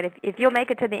stay ahead. If you'll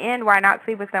make it to the end, why not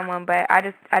sleep with someone? But I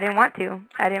didn't want to.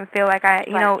 I didn't feel like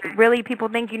really people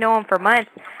think you know him for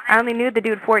months. I only knew the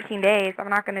dude 14 days. I'm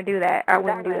not going to do that. I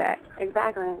wouldn't do that.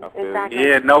 Exactly.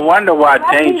 Yeah, no wonder why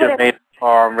Danger made it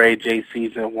on Ray J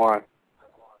season 1.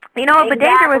 You know, but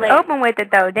Danger was open with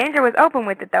it, though.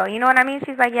 You know what I mean?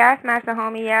 She's like, yeah, I smashed a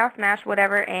homie. Yeah, I smashed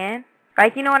whatever. And,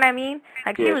 like, you know what I mean?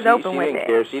 Like, she was open with it.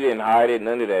 Care. She didn't hide it,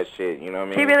 none of that shit. You know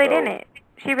what I mean? She really didn't.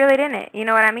 She really didn't. You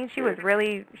know what I mean? She was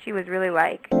really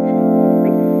like...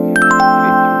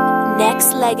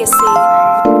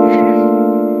 Nexxlegacy.